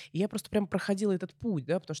проявленность, и я просто прям проходила этот путь,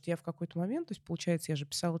 да, потому что я в какой-то момент, то есть, получается, я же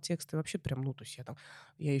писала тексты вообще прям, ну, то есть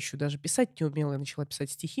я еще даже писать не умела, я начала писать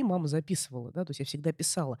стихи, мама записывала, да, то есть я всегда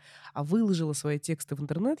писала, а выложила свои тексты в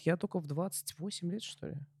интернет я только в 28 лет, что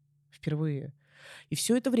ли, впервые. И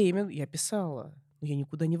все это время я писала, но я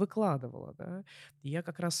никуда не выкладывала, да. И я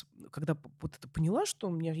как раз, когда вот это поняла, что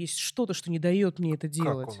у меня есть что-то, что не дает мне это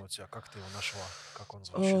Как он делать. у тебя? Как ты его нашла? Как он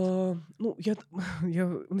звучит? Ну,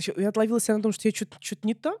 я отловила себя на том, что я чё-то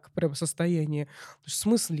не так прям состояние. То есть в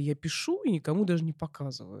смысле я пишу и никому даже не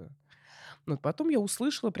показываю. Но потом я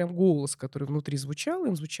услышала прям голос, который внутри звучал.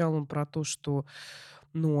 И звучал он про то, что,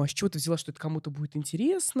 ну, а с чего ты взяла, что это кому-то будет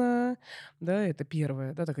интересно? Да, это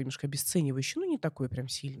первое, да, такое немножко обесценивающее, ну, не такое прям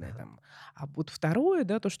сильное Ага. там. А вот второе,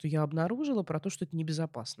 да, то, что я обнаружила про то, что это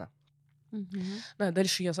небезопасно. Мгм. Да,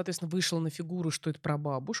 дальше я, соответственно, вышла на фигуру, что это про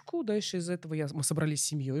бабушку. Дальше из этого мы собрались с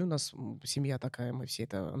семьей. У нас семья такая, мы все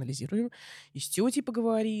это анализируем. И с тетей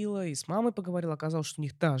поговорила, и с мамой поговорила. Оказалось, что у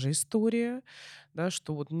них та же история, да,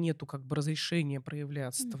 что вот нету как бы разрешения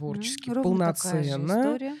проявляться Мгм. творчески Ровно такая же полноценно.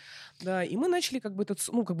 история. Да, и мы начали как бы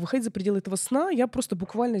ну, как бы выходить за пределы этого сна. Я просто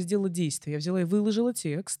буквально сделала действие. Я взяла и выложила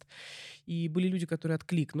текст. И были люди, которые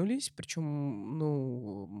откликнулись. Причем,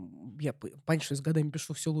 ну, я понятно, что я с годами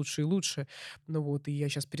пишу все лучше и лучше. Ну вот, и я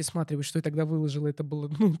сейчас пересматриваю, что я тогда выложила. Это было,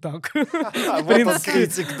 ну, так. В Вот он принципе.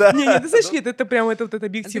 критик, да. Не, ты знаешь, Ну, нет, это прям, это вот это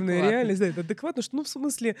объективная Адекватно. реальность. Да, это адекватно, что, ну, в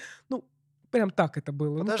смысле, ну, прям так это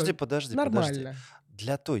было. Ну, Подожди, как подожди, подожди. нормально.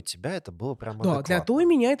 для той тебя это было прям Да, для той адекватно.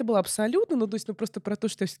 меня это было абсолютно, ну, то есть, ну, просто про то,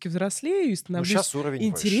 что я все-таки взрослею и Ну, становлюсь сейчас уровень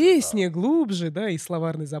выше, да. интереснее, глубже, да, и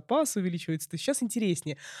словарный запас увеличивается, то есть сейчас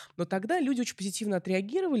интереснее. Но тогда люди очень позитивно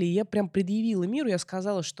отреагировали, и я прям предъявила миру, я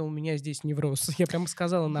сказала, что у меня здесь невроз. Я прям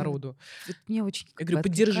сказала Вот. народу. Вот мне очень Я как бы говорю,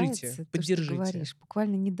 поддержите, откликается то, что ты поддержите. говоришь.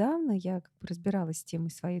 Буквально недавно я как бы разбиралась с темой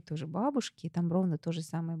своей тоже бабушки, и там ровно то же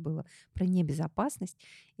самое было про небезопасность.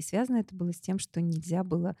 И связано это было с тем, что нельзя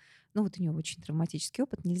было, ну вот у нее очень травматический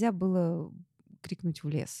опыт, нельзя было крикнуть в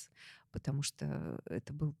лес, потому что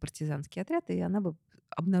это был партизанский отряд, и она бы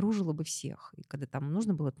обнаружила бы всех, и когда там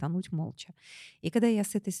нужно было тонуть молча. И когда я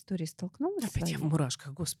с этой историей столкнулась Опять я в своей,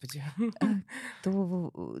 мурашках, господи. э,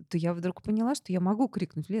 то я вдруг поняла, что я могу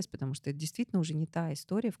крикнуть в лес, потому что это действительно уже не та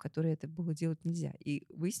история, в которой это было делать нельзя. И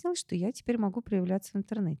выяснилось, что я теперь могу проявляться в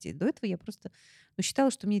интернете. До этого я просто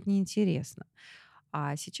считала, что мне это неинтересно.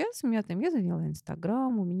 А сейчас у меня там, я завела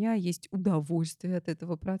Инстаграм, у меня есть удовольствие от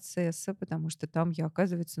этого процесса, потому что там я,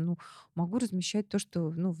 оказывается, могу размещать то,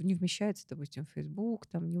 что не вмещается, допустим, в Facebook,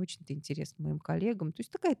 там не очень-то интересно моим коллегам. То есть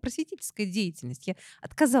такая просветительская деятельность. Я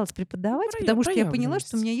отказалась преподавать, потому что я поняла, что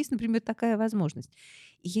у Проявленность. меня есть, например, такая возможность.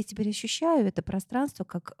 И я теперь ощущаю это пространство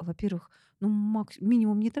как, во-первых,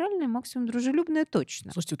 минимум нейтральное, максимум дружелюбное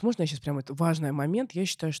точно. Слушайте, вот можно я сейчас прям это важный момент. Я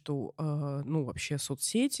считаю, что, ну, вообще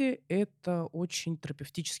соцсети — это очень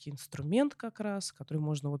терапевтический инструмент как раз, который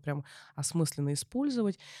можно вот прям осмысленно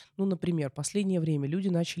использовать. Ну, например, последнее время люди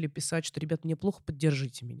начали писать, что, ребят, мне плохо,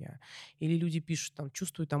 поддержите меня. Или люди пишут, там,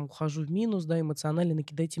 чувствую, там, ухожу в минус, да, эмоционально,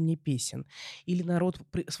 накидайте мне песен. Или народ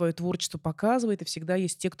свое творчество показывает, и всегда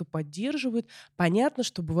есть те, кто поддерживает. Понятно,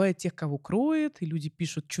 что бывает тех, кого кроет, и люди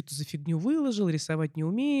пишут, что ты за фигню выложил, рисовать не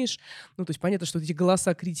умеешь. Ну, то есть понятно, что вот эти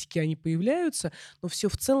голоса критики, они появляются, но все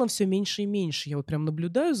в целом все меньше и меньше. Я вот прям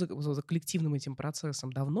наблюдаю за коллективным этим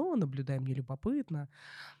процессом. Давно наблюдаю, мне любопытно.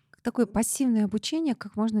 Такое пассивное обучение,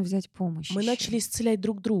 как можно взять помощь Мы еще. начали исцелять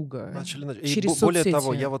друг друга И через более того,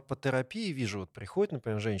 соцсети. я вот по терапии вижу, вот приходит,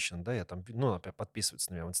 например, женщина, да, я там, ну, например,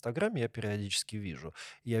 подписывается на меня в Инстаграме, я периодически вижу.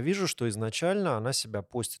 Я вижу, что изначально она себя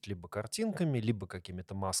постит либо картинками, либо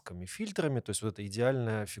какими-то масками, фильтрами, то есть вот эта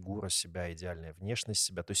идеальная фигура себя, идеальная внешность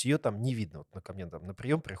себя, то есть ее там не видно. Вот ко мне там на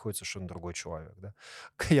прием приходит совершенно другой человек, да.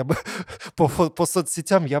 Я бы по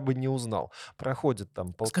соцсетям я бы не узнал. Проходит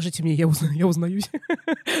там Скажите мне, я узнаюсь.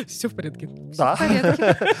 Все в порядке. Да. в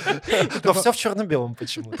порядке. Но все в черно-белом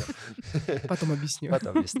почему-то. Потом объясню.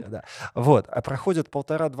 Потом объясню, да. Вот. А проходит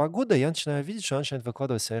 1,5-2 года, я начинаю видеть, что она начинает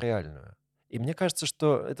выкладывать себя реальную. И мне кажется,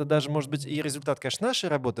 что это даже может быть и результат, конечно, нашей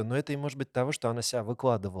работы, но это и может быть того, что она себя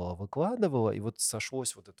выкладывала, и вот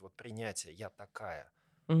сошлось вот это вот принятие «я такая».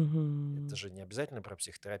 Это Мгм. же не обязательно про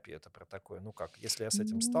психотерапию, это про такое, ну как, если я с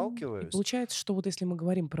этим Ну, И сталкиваюсь, получается, что вот если мы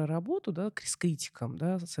говорим про работу, да, с критиком,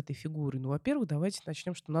 да, с этой фигурой, ну, во-первых, давайте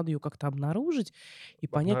начнем, что надо ее как-то обнаружить и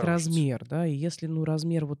понять обнаружить. размер, да, и если, ну,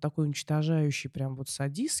 размер вот такой уничтожающий, прям вот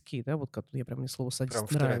садистский, да, вот как я прям, мне слово Прям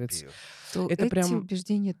садист в нравится, терапию. то это эти прям,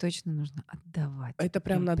 убеждения точно нужно отдавать. Это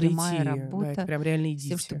прям прям надо прямая идти, да, это работа прям реально с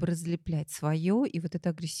тем, идите. чтобы разлеплять свое и вот это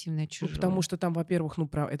агрессивное Ну, потому чужое. что там, во-первых, ну,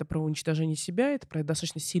 это про уничтожение себя, это про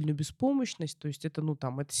достаточно сильную беспомощность, то есть это, ну,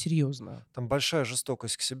 там, это серьезно. Там большая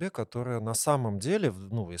жестокость к себе, которая на самом деле,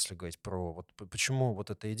 ну, если говорить про вот почему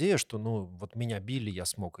вот эта идея, что, ну, вот меня били, я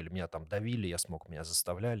смог, или меня там давили, я смог, меня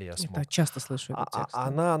заставляли, я Это смог. часто слышу этот текст, да.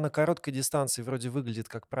 Она на короткой дистанции вроде выглядит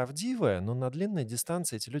как правдивая, но на длинной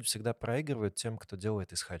дистанции эти люди всегда проигрывают тем, кто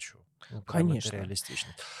делает из «хочу». Ну, прям это Конечно.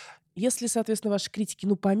 реалистично. Если, соответственно, ваши критики,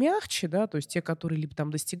 ну, помягче, да, то есть те, которые либо там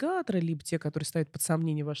достигаторы, либо те, которые ставят под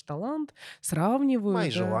сомнение ваш талант, Мои сравнивают, да,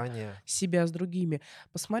 желания. себя с другими,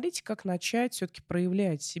 посмотрите, как начать все-таки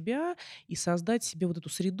проявлять себя и создать себе вот эту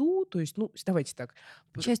среду, то есть, ну, давайте так,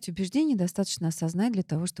 Часть убеждений достаточно осознать для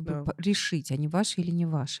того, чтобы да, решить, они ваши или не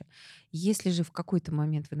ваши. Если же в какой-то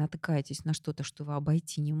момент вы натыкаетесь на что-то, что вы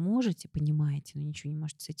обойти не можете, понимаете, но ничего не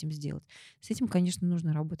можете с этим сделать, с этим, конечно,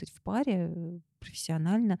 нужно работать в паре,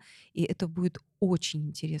 профессионально, и это будет очень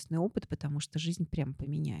интересный опыт, потому что жизнь прям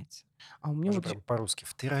поменяется. а у меня Даже вот прям по-русски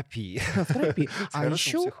в терапии. в терапии. С А хорошим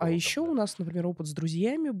еще, психологом, у да. нас, например, опыт с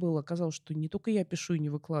друзьями был. Оказалось, что не только я пишу и не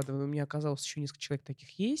выкладываю, у меня оказалось еще несколько человек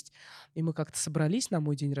таких есть. И мы как-то собрались на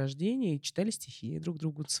мой день рождения и читали стихи друг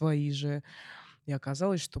другу свои же. И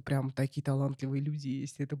оказалось, что прям такие талантливые люди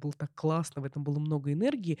есть. И это было так классно, в этом было много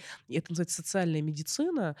энергии. И это называется социальная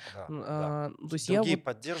медицина. Да, да. То есть я Другие вот,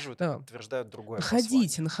 поддерживают и да, подтверждают другое находите,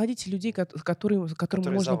 послание. находите людей, Мгм. которым Которые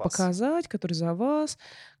за можно вас. показать, которые за вас,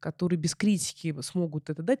 которые без критики смогут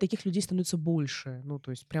это дать. Таких людей становится больше. Ну, то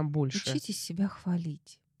есть прям больше. Учитесь себя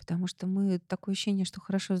хвалить, потому что мы такое ощущение, что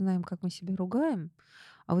хорошо знаем, как мы себя ругаем,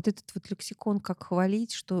 А вот этот вот лексикон, как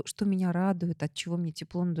хвалить, что меня радует, от чего мне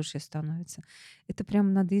тепло на душе становится, это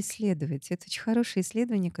прям надо исследовать. Это очень хорошее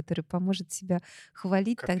исследование, которое поможет себя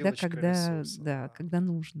хвалить тогда, Копилочка когда, ресурсов, да, да. когда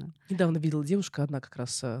нужно. Недавно видела девушка одна как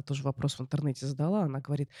раз тоже вопрос в интернете задала. Она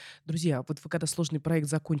говорит: друзья, вот вы когда сложный проект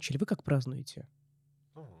закончили, вы как празднуете?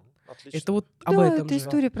 Это Отлично. вот об Да, этом это же. Да.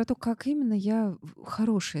 история про то, как именно я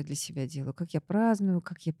хорошее для себя делаю, как я праздную,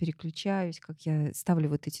 как я переключаюсь, как я ставлю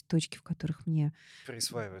вот эти точки, в которых мне,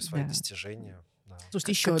 Присваиваю свои да, достижения. Да.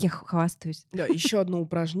 Слушайте, как я хвастаюсь. Да, еще одно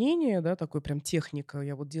упражнение, да, такое прям техника.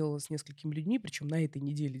 Я вот делала с несколькими людьми, причем на этой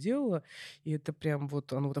неделе делала, и это прям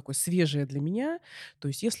вот оно вот такое свежее для меня. То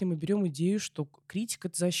есть если мы берем идею, что критик —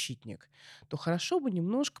 это защитник, то хорошо бы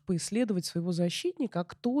немножко поисследовать своего защитника, а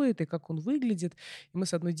кто это и как он выглядит. И мы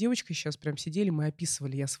с одной девочкой сейчас прям сидели, мы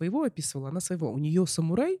описывали, я своего описывала, она своего. У нее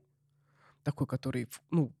самурай такой, который,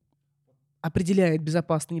 ну, определяет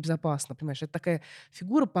безопасно, небезопасно, понимаешь? Это такая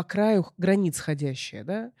фигура по краю границ ходящая,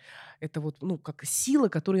 да? Это вот, ну, как сила,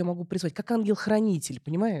 которую я могу призвать, как ангел-хранитель,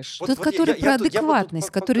 понимаешь? Тот, который про адекватность,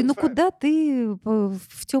 который, ну куда ты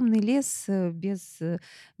в темный лес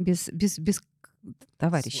без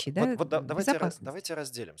товарищей, да? Безопасность. Давайте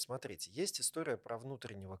разделим. Смотрите, есть история про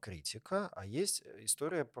внутреннего критика, а есть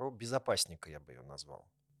история про безопасника, я бы ее назвал.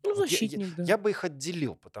 Ну, Вот защитник, да. я бы их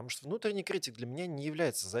отделил, потому что внутренний критик для меня не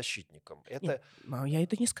является защитником. Нет, Это я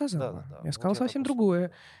это не сказала. да-да-да. Я Вот сказала я так совсем услышал, другое.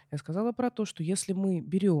 да. Я сказала про то, что если мы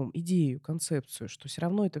берем идею, концепцию, что все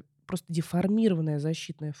равно это просто деформированная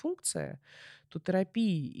защитная функция, то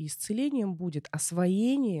терапией и исцелением будет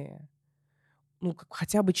освоение, ну,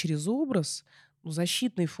 хотя бы через образ, ну,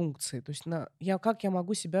 защитной функции. То есть как я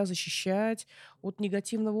могу себя защищать от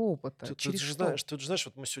негативного опыта? Тут Через же что? знаешь,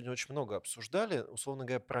 вот мы сегодня очень много обсуждали, условно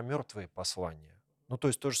говоря, про мертвые послания. Ну, то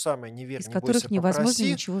есть то же самое «не верь, Из не бойся, которых невозможно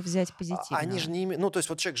попроси». ничего взять Они же позитивного. не имеют... Ну, то есть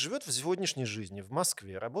вот человек живет в сегодняшней жизни, в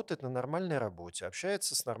Москве, работает на нормальной работе,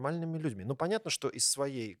 общается с нормальными людьми. Ну, понятно, что из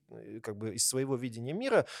своего видения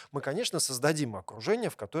мира мы, конечно, создадим окружение,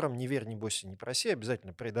 в котором «не верь, не бойся, не проси»,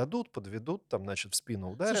 обязательно предадут, подведут, там, значит, в спину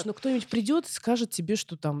Слушай, ударят. ну кто-нибудь придет и скажет тебе,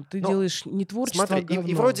 что там ты Но делаешь не творчество, смотри, а говно.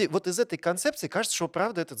 и вроде вот из этой концепции кажется, что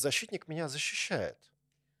правда этот защитник меня защищает.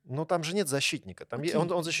 Но там же нет защитника. Окей.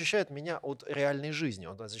 Он защищает меня от реальной жизни,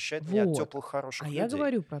 он защищает меня от Вот. теплых, хороших А людей. я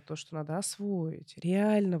говорю про то, что надо освоить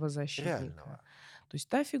реального защитника. Реального. То есть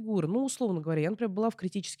та фигура, ну, условно говоря, я, например, была в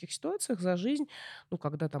критических ситуациях за жизнь, ну,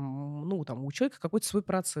 когда там, ну, там у человека какой-то свой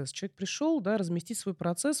процесс. Человек пришел, да, разместить свой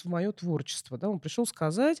процесс в мое творчество, да, он пришел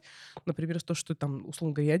сказать, например, то, что там,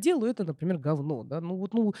 условно говоря, я делаю, это, например, говно, да, ну,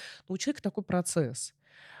 у человека такой процесс.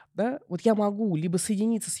 Да, вот я могу либо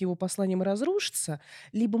соединиться с его посланием и разрушиться,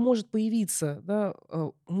 либо может появиться, да,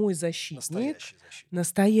 мой защитник, Настоящий защитник.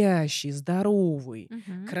 настоящий, здоровый,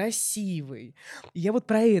 Мгм. красивый. И я вот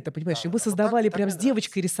про это, понимаешь, и мы Вот создавали так прям мне с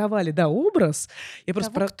девочкой рисовали, да, образ. Я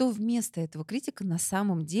просто Того, про... кто вместо этого критика на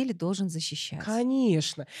самом деле должен защищать.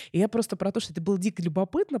 Конечно. И я просто про то, что это было дико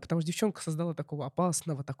любопытно, потому что девчонка создала такого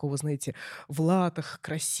опасного, такого, знаете, в латах,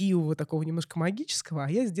 красивого, такого немножко магического,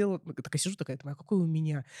 а я сделала, такая сижу, такая, думаю, а какой у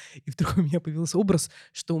меня? И вдруг у меня появился образ,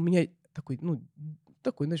 что у меня такой, ну,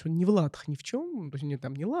 такой, знаешь, он не в латах ни в чем, то есть у него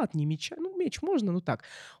там ни лат, ни меча, ну, меч можно, ну так.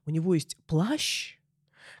 У него есть плащ,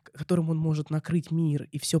 которым он может накрыть мир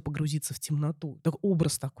и все погрузиться в темноту. Так,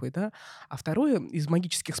 образ такой, да. А второе из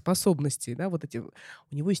магических способностей, да, вот эти,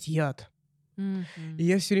 у него есть яд. Мгм. И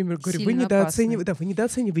я все время говорю, вы Сильно опасный.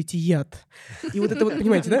 недооцениваете яд. И вот это вот,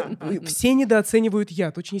 понимаете, да, все недооценивают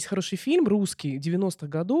яд. Очень есть хороший фильм русский 90-х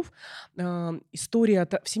годов,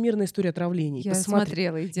 «Всемирная история отравлений». Я Посмотри.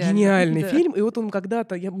 смотрела идеально. Гениальный Да. фильм. И вот он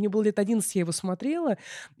когда-то, мне было лет 11, я его смотрела,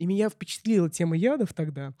 и меня впечатлила тема ядов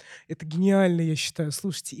тогда. Это гениально, я считаю.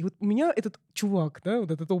 Слушайте, и вот у меня этот чувак, да,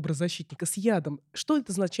 вот этот образ защитника с ядом, что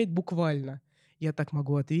это означает буквально? Я так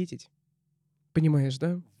могу ответить. Понимаешь,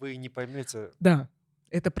 да? Вы не поймете. Да,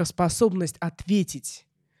 это про способность ответить.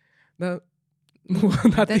 Да, ну,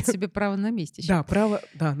 Дать себе право на месть еще. да, право,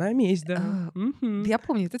 да, на месть, да. Да, Мгм. я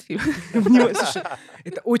помню этот фильм. Слушай,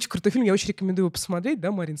 это очень крутой фильм, я очень рекомендую его посмотреть,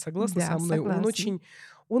 да, Марин, согласна Да, со мной? Он согласна. очень,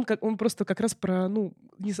 он просто как раз про, ну,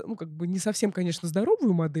 как бы не совсем, конечно,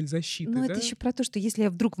 здоровую модель защиты, Но да? это еще про то, что если я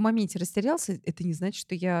вдруг в моменте растерялся, это не значит,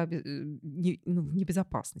 что я в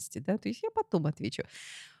небезопасности, да, то есть я потом отвечу.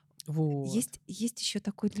 Вот. Есть еще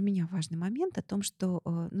такой для меня важный момент о том, что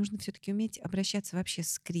нужно все-таки уметь обращаться вообще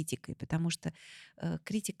с критикой, потому что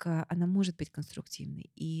критика, она может быть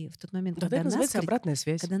конструктивной. И в тот момент, Да, это называется обратная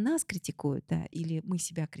связь. когда нас критикуют, да, или мы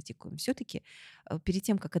себя критикуем, все-таки перед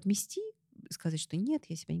тем, как отмести, сказать, что нет,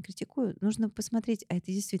 я себя не критикую. Нужно посмотреть, а это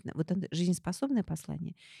действительно вот это жизнеспособное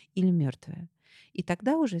послание или мертвое. И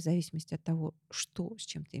тогда уже, в зависимости от того, что, с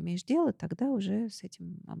чем ты имеешь дело, тогда уже с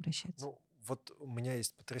этим обращаться. Ну, вот у меня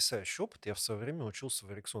есть потрясающий опыт. Я в свое время учился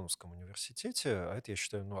в Эриксоновском университете, а это, я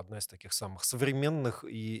считаю, одна из таких самых современных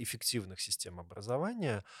и эффективных систем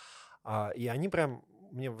образования. И они прям,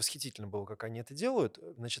 мне восхитительно было, как они это делают.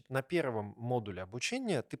 Значит, на первом модуле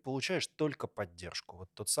обучения ты получаешь только поддержку. Вот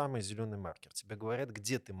тот самый зеленый маркер. Тебе говорят,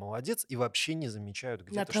 где ты молодец, и вообще не замечают,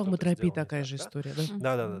 где На ты что-то травматерапии сделал не такая так, же да? история,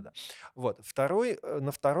 да? Да. Вот.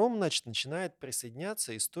 На втором, значит, начинает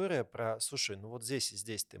присоединяться история про, слушай, ну вот здесь и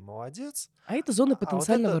здесь ты молодец, А это зона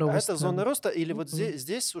потенциального это зона роста. роста, или вот Мгм.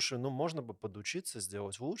 здесь, слушай, ну можно бы подучиться,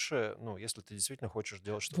 сделать лучше, ну, если ты действительно хочешь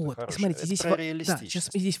делать что-то Вот, и хорошее. смотрите, Это здесь, про да, сейчас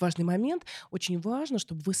реалистичность. здесь важный момент. Очень важно,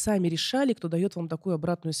 чтобы вы сами решали, кто дает вам такую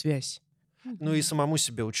обратную связь. Ну и Мгм. самому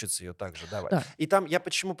себе учиться ее также давать. Да, И там я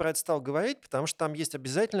почему про это стал говорить, потому что там есть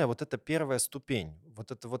обязательно вот эта первая ступень. Вот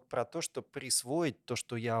это вот про то, что присвоить то,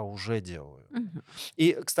 что я уже делаю. Мгм.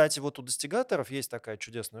 И, кстати, вот у достигаторов есть такая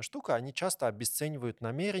чудесная штука. Они часто обесценивают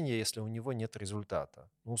намерение, если у него нет результата.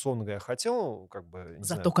 Ну, условно говоря, хотел, как бы, не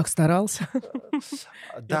зато знаю, как старался.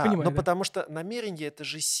 Я да, но понимаю, да. потому что намерение — это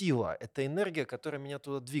же сила, это энергия, которая меня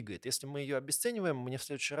туда двигает. Если мы ее обесцениваем, мне в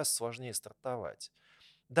следующий раз сложнее стартовать.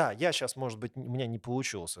 Да, я сейчас, может быть, у меня не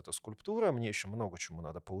получилась эта скульптура, мне еще много чему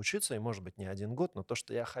надо поучиться, и, может быть, не 1 год, но то,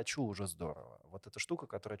 что я хочу, уже здорово. Вот эта штука,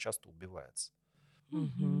 которая часто убивается.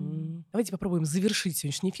 Мгм. Давайте попробуем завершить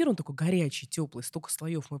сегодняшний эфир. Он такой горячий, теплый, столько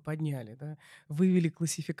слоев мы подняли, да, вывели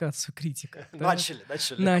классификацию критиков, да, Начали.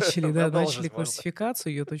 начали Продолжить можно.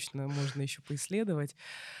 классификацию, ее точно можно еще поисследовать.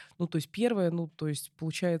 Ну, то есть первое, ну, то есть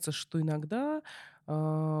получается, что иногда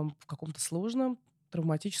в каком-то сложном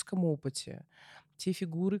травматическом опыте те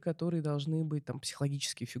фигуры, которые должны быть, там,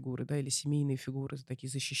 психологические фигуры, да, или семейные фигуры,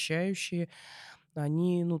 такие защищающие,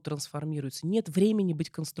 они, ну, трансформируются. Нет времени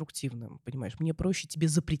быть конструктивным, понимаешь? Мне проще тебе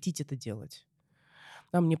запретить это делать.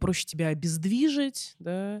 Да, мне проще тебя обездвижить,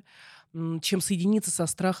 да, чем соединиться со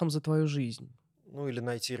страхом за твою жизнь. Ну, или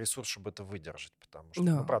найти ресурс, чтобы это выдержать, потому что,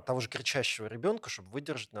 Да. правда, того же кричащего ребенка, чтобы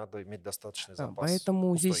выдержать, надо иметь достаточный Да, запас поэтому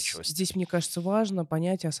устойчивости. здесь, мне кажется, важно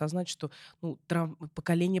понять и осознать, что ну,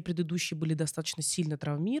 поколения предыдущие были достаточно сильно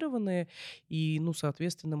травмированы, и, ну,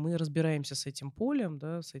 соответственно, мы разбираемся с этим полем,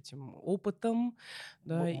 да, с этим опытом,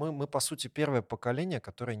 да, Мы, по сути, первое поколение,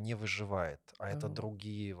 которое не выживает, а это да.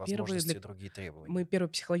 другие Первые возможности для и другие Мы требования. первое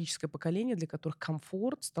психологическое поколение, для которых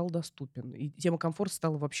комфорт стал доступен. И тема комфорта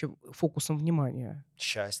стала вообще фокусом внимания.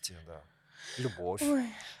 Счастье, да. Любовь. Ой,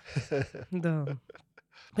 да.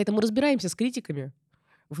 Поэтому разбираемся с критиками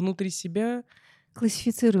внутри себя.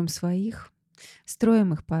 Классифицируем своих,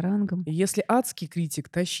 строим их по рангам. И если адский критик,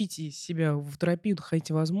 тащите себя в терапию,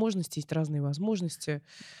 находите возможности, есть разные возможности,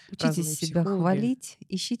 Учитесь разные себя психологи. хвалить,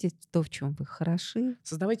 ищите то, в чем вы хороши.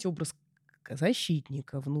 Создавайте образ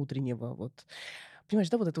защитника внутреннего. Вот. Понимаешь,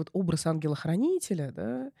 да, вот этот вот образ ангела-хранителя,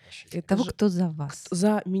 да, Защитник. это Того, же кто за вас.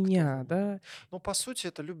 за Кто меня, за меня? да, Ну, по сути,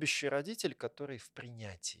 это любящий родитель, который в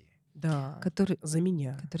принятии. да, Который, за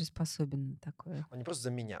меня. который способен на такое. Он не просто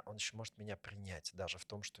за меня, он еще может меня принять, даже в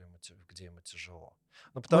том, что где ему тяжело.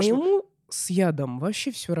 Ну, потому что Моему с ядом вообще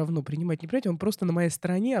все равно принимать, не принять, он просто на моей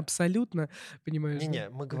стороне абсолютно, понимаешь, да? Не-не,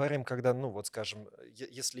 мы говорим, когда, ну вот скажем,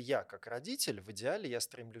 если я как родитель, в идеале я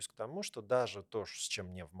стремлюсь к тому, что даже то, с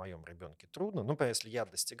чем мне в моем ребенке трудно, ну, например, если я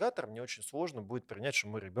достигатор, мне очень сложно будет принять, что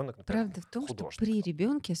мой ребенок, например, Правда в том, что художник. при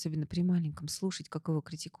ребенке, особенно при маленьком, слушать, как его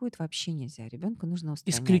критикуют, вообще нельзя. Ребенка нужно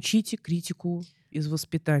устранять. Исключите критику из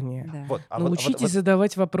воспитания. Да. Вот, Научитесь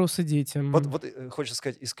задавать вопросы детям. хочется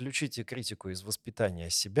сказать, исключите критику из воспитания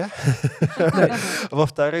себя.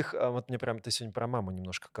 Во-вторых, вот мне прям ты сегодня про маму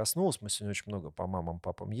немножко коснулась. Мы сегодня очень много по мамам,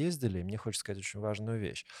 папам ездили, и мне хочется сказать очень важную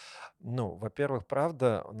вещь. Ну, во-первых,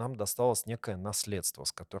 правда, нам досталось некое наследство,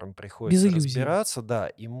 с которым приходится Без иллюзий. разбираться, да,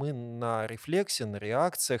 и мы на рефлексе, на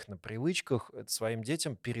реакциях, на привычках своим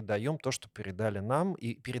детям передаем то, что передали нам,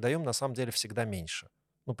 и передаем на самом деле всегда меньше.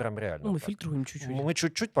 Ну, прям реально. Ну, мы так. фильтруем чуть-чуть. Мы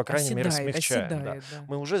чуть-чуть, по крайней мере, смягчаем. Да. Оседает, да.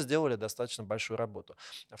 Мы уже сделали достаточно большую работу.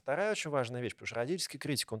 А вторая очень важная вещь, потому что родительский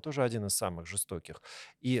критик, он тоже один из самых жестоких.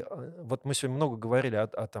 И вот мы сегодня много говорили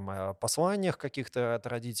о посланиях каких-то от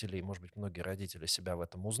родителей, может быть, многие родители себя в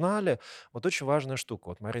этом узнали. Вот очень важная штука.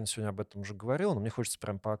 Вот Марина сегодня об этом уже говорила, но мне хочется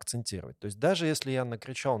прям поакцентировать. То есть даже если я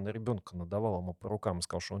накричал на ребенка, надавал ему по рукам и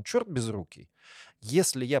сказал, что он черт безрукий,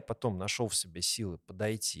 если я потом нашел в себе силы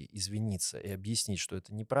подойти, извиниться и объяснить, что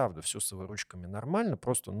это неправда, все с его ручками нормально,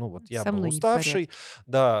 просто, ну, вот я Со был мной не в уставший, порядке.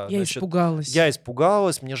 да, Я значит, испугалась. я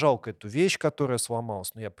испугалась, мне жалко эту вещь, которая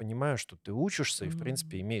сломалась, но я понимаю, что ты учишься и, в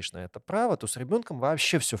принципе, М. имеешь на это право, то с ребенком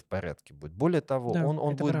вообще все в порядке будет. Более того, Да, он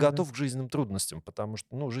это будет правда. готов к жизненным трудностям, потому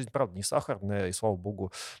что, ну, жизнь, правда, не сахарная, и, слава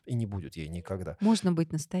богу, и не будет ей никогда. Можно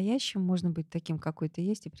быть настоящим, можно быть таким, какой ты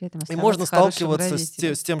есть, и при этом И можно оставаться хорошим сталкиваться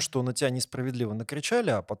родителем. с тем, что на тебя несправедливо накричали,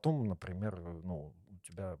 а потом, например, ну,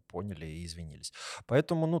 тебя поняли и извинились.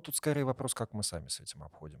 Поэтому, ну, тут скорее вопрос, как мы сами с этим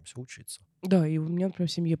обходимся, учиться. Да, и у меня, например,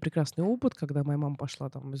 в семье прекрасный опыт, когда моя мама пошла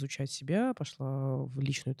там изучать себя, пошла в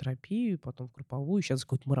личную терапию, потом в групповую. Сейчас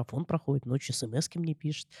какой-то марафон проходит, ночью смски мне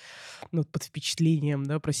пишет. Ну, вот под впечатлением,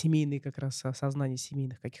 да, про семейные как раз осознание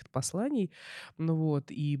семейных каких-то посланий. Ну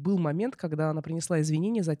вот, и был момент, когда она принесла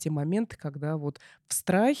извинения за те моменты, когда вот в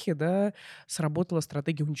страхе, да, сработала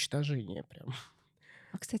стратегия уничтожения прям.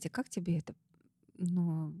 А, кстати, как тебе это?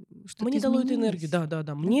 Ну, что-то Мне дало эту энергию, изменилось?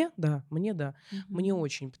 да-да-да. Да? Мне да. Мне Мгм.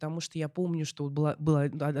 очень, потому что я помню, что вот была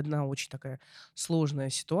одна очень такая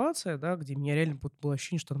сложная ситуация, да, где меня реально вот было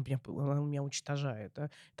ощущение, что она меня уничтожает,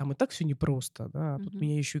 да. Там и так все непросто, да, а тут Мгм.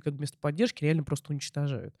 меня еще и как вместо поддержки реально просто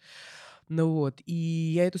уничтожают. Ну вот, и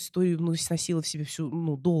я эту историю, ну, сносила в себе всю,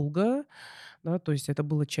 ну, долго, да, то есть это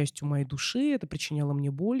было частью моей души, это причиняло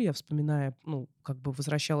мне боль. Я, вспоминая, ну, как бы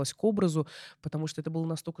возвращалась к образу, потому что это было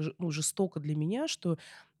настолько ну, жестоко для меня, что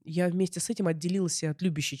я вместе с этим отделилась и от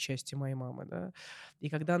любящей части моей мамы, да. И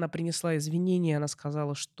когда она принесла извинения, она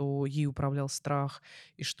сказала, что ей управлял страх,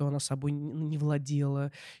 и что она собой не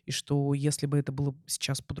владела, и что если бы это было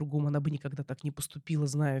сейчас по-другому, она бы никогда так не поступила,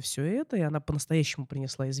 зная все это. И она по-настоящему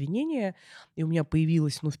принесла извинения, и у меня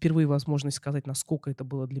появилась, ну, впервые возможность сказать, насколько это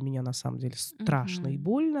было для меня на самом деле страшно и Мгм.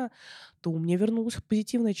 больно, то у меня вернулась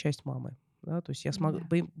позитивная часть мамы. Да, то есть я Да.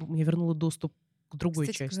 мне вернула доступ к другой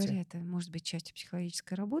Кстати части. говоря, это может быть частью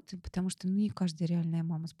психологической работы, потому что ну, не каждая реальная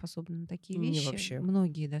мама способна на такие Не вещи. вообще.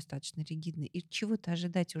 Многие достаточно ригидны. И чего-то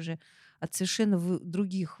ожидать уже от совершенно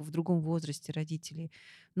других, в другом возрасте родителей.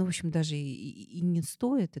 Ну, в общем, даже и не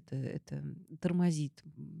стоит. Это тормозит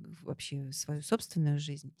вообще свою собственную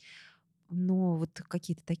жизнь. Но вот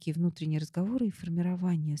какие-то такие внутренние разговоры и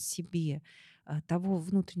формирование себе того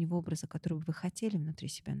внутреннего образа, который бы вы хотели внутри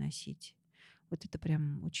себя носить, вот это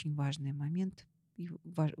прям очень важный момент и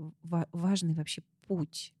важный вообще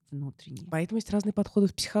путь внутренний. Поэтому есть разные подходы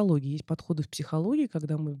в психологии. Есть подходы в психологии,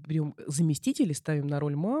 когда мы берем заместителей, ставим на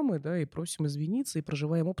роль мамы, да, и просим извиниться, и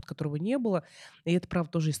проживаем опыт, которого не было. И это,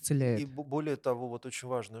 правда, тоже И исцеляет. более того, вот очень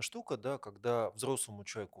важная штука, да, когда взрослому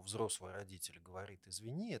человеку взрослый родитель говорит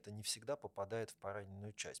 «извини», это не всегда попадает в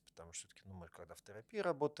пораненную часть, потому что все-таки, ну, мы когда в терапии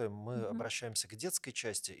работаем, мы Мгм. обращаемся к детской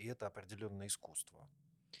части, и это определенное искусство.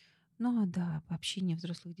 Ну да, общение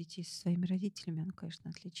взрослых детей со своими родителями, оно, конечно,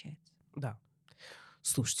 отличается. Да.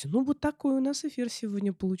 Слушайте, ну вот такой у нас эфир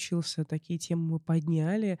сегодня получился. Такие темы мы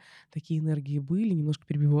подняли, такие энергии были, немножко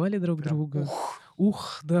перебивали друг Прям друга. ух!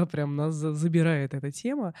 Ух, да, прям нас забирает эта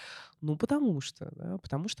тема. Ну, потому что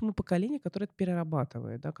мы поколение, которое это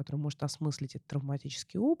перерабатывает, да, которое может осмыслить этот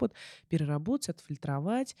травматический опыт, переработать,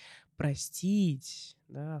 отфильтровать, простить,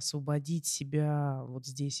 да, освободить себя вот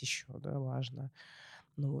здесь еще, да, важно.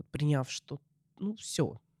 Ну вот, приняв, что, ну,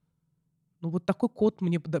 все, ну, вот такой код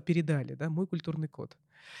мне передали, да, мой культурный код.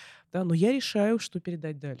 Да, но я решаю, что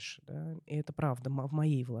передать дальше, да, и это правда в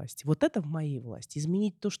моей власти. Вот это в моей власти.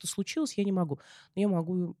 Изменить то, что случилось, я не могу. Но я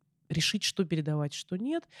могу решить, что передавать, что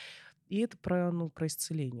нет. И это про, ну, про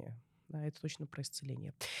исцеление. Да, это точно про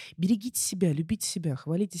исцеление. Берегите себя, любите себя,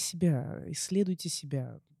 хвалите себя, исследуйте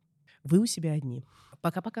себя. Вы у себя одни.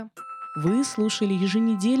 Пока-пока. Вы слушали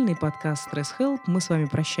еженедельный подкаст «Стресс Help». Мы с вами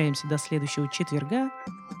прощаемся до следующего четверга.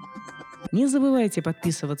 Не забывайте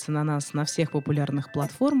подписываться на нас на всех популярных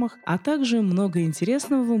платформах, а также много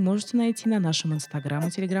интересного вы можете найти на нашем инстаграм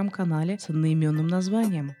и телеграм-канале с одноименным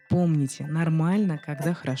названием. Помните, нормально,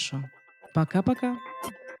 когда хорошо. Пока-пока.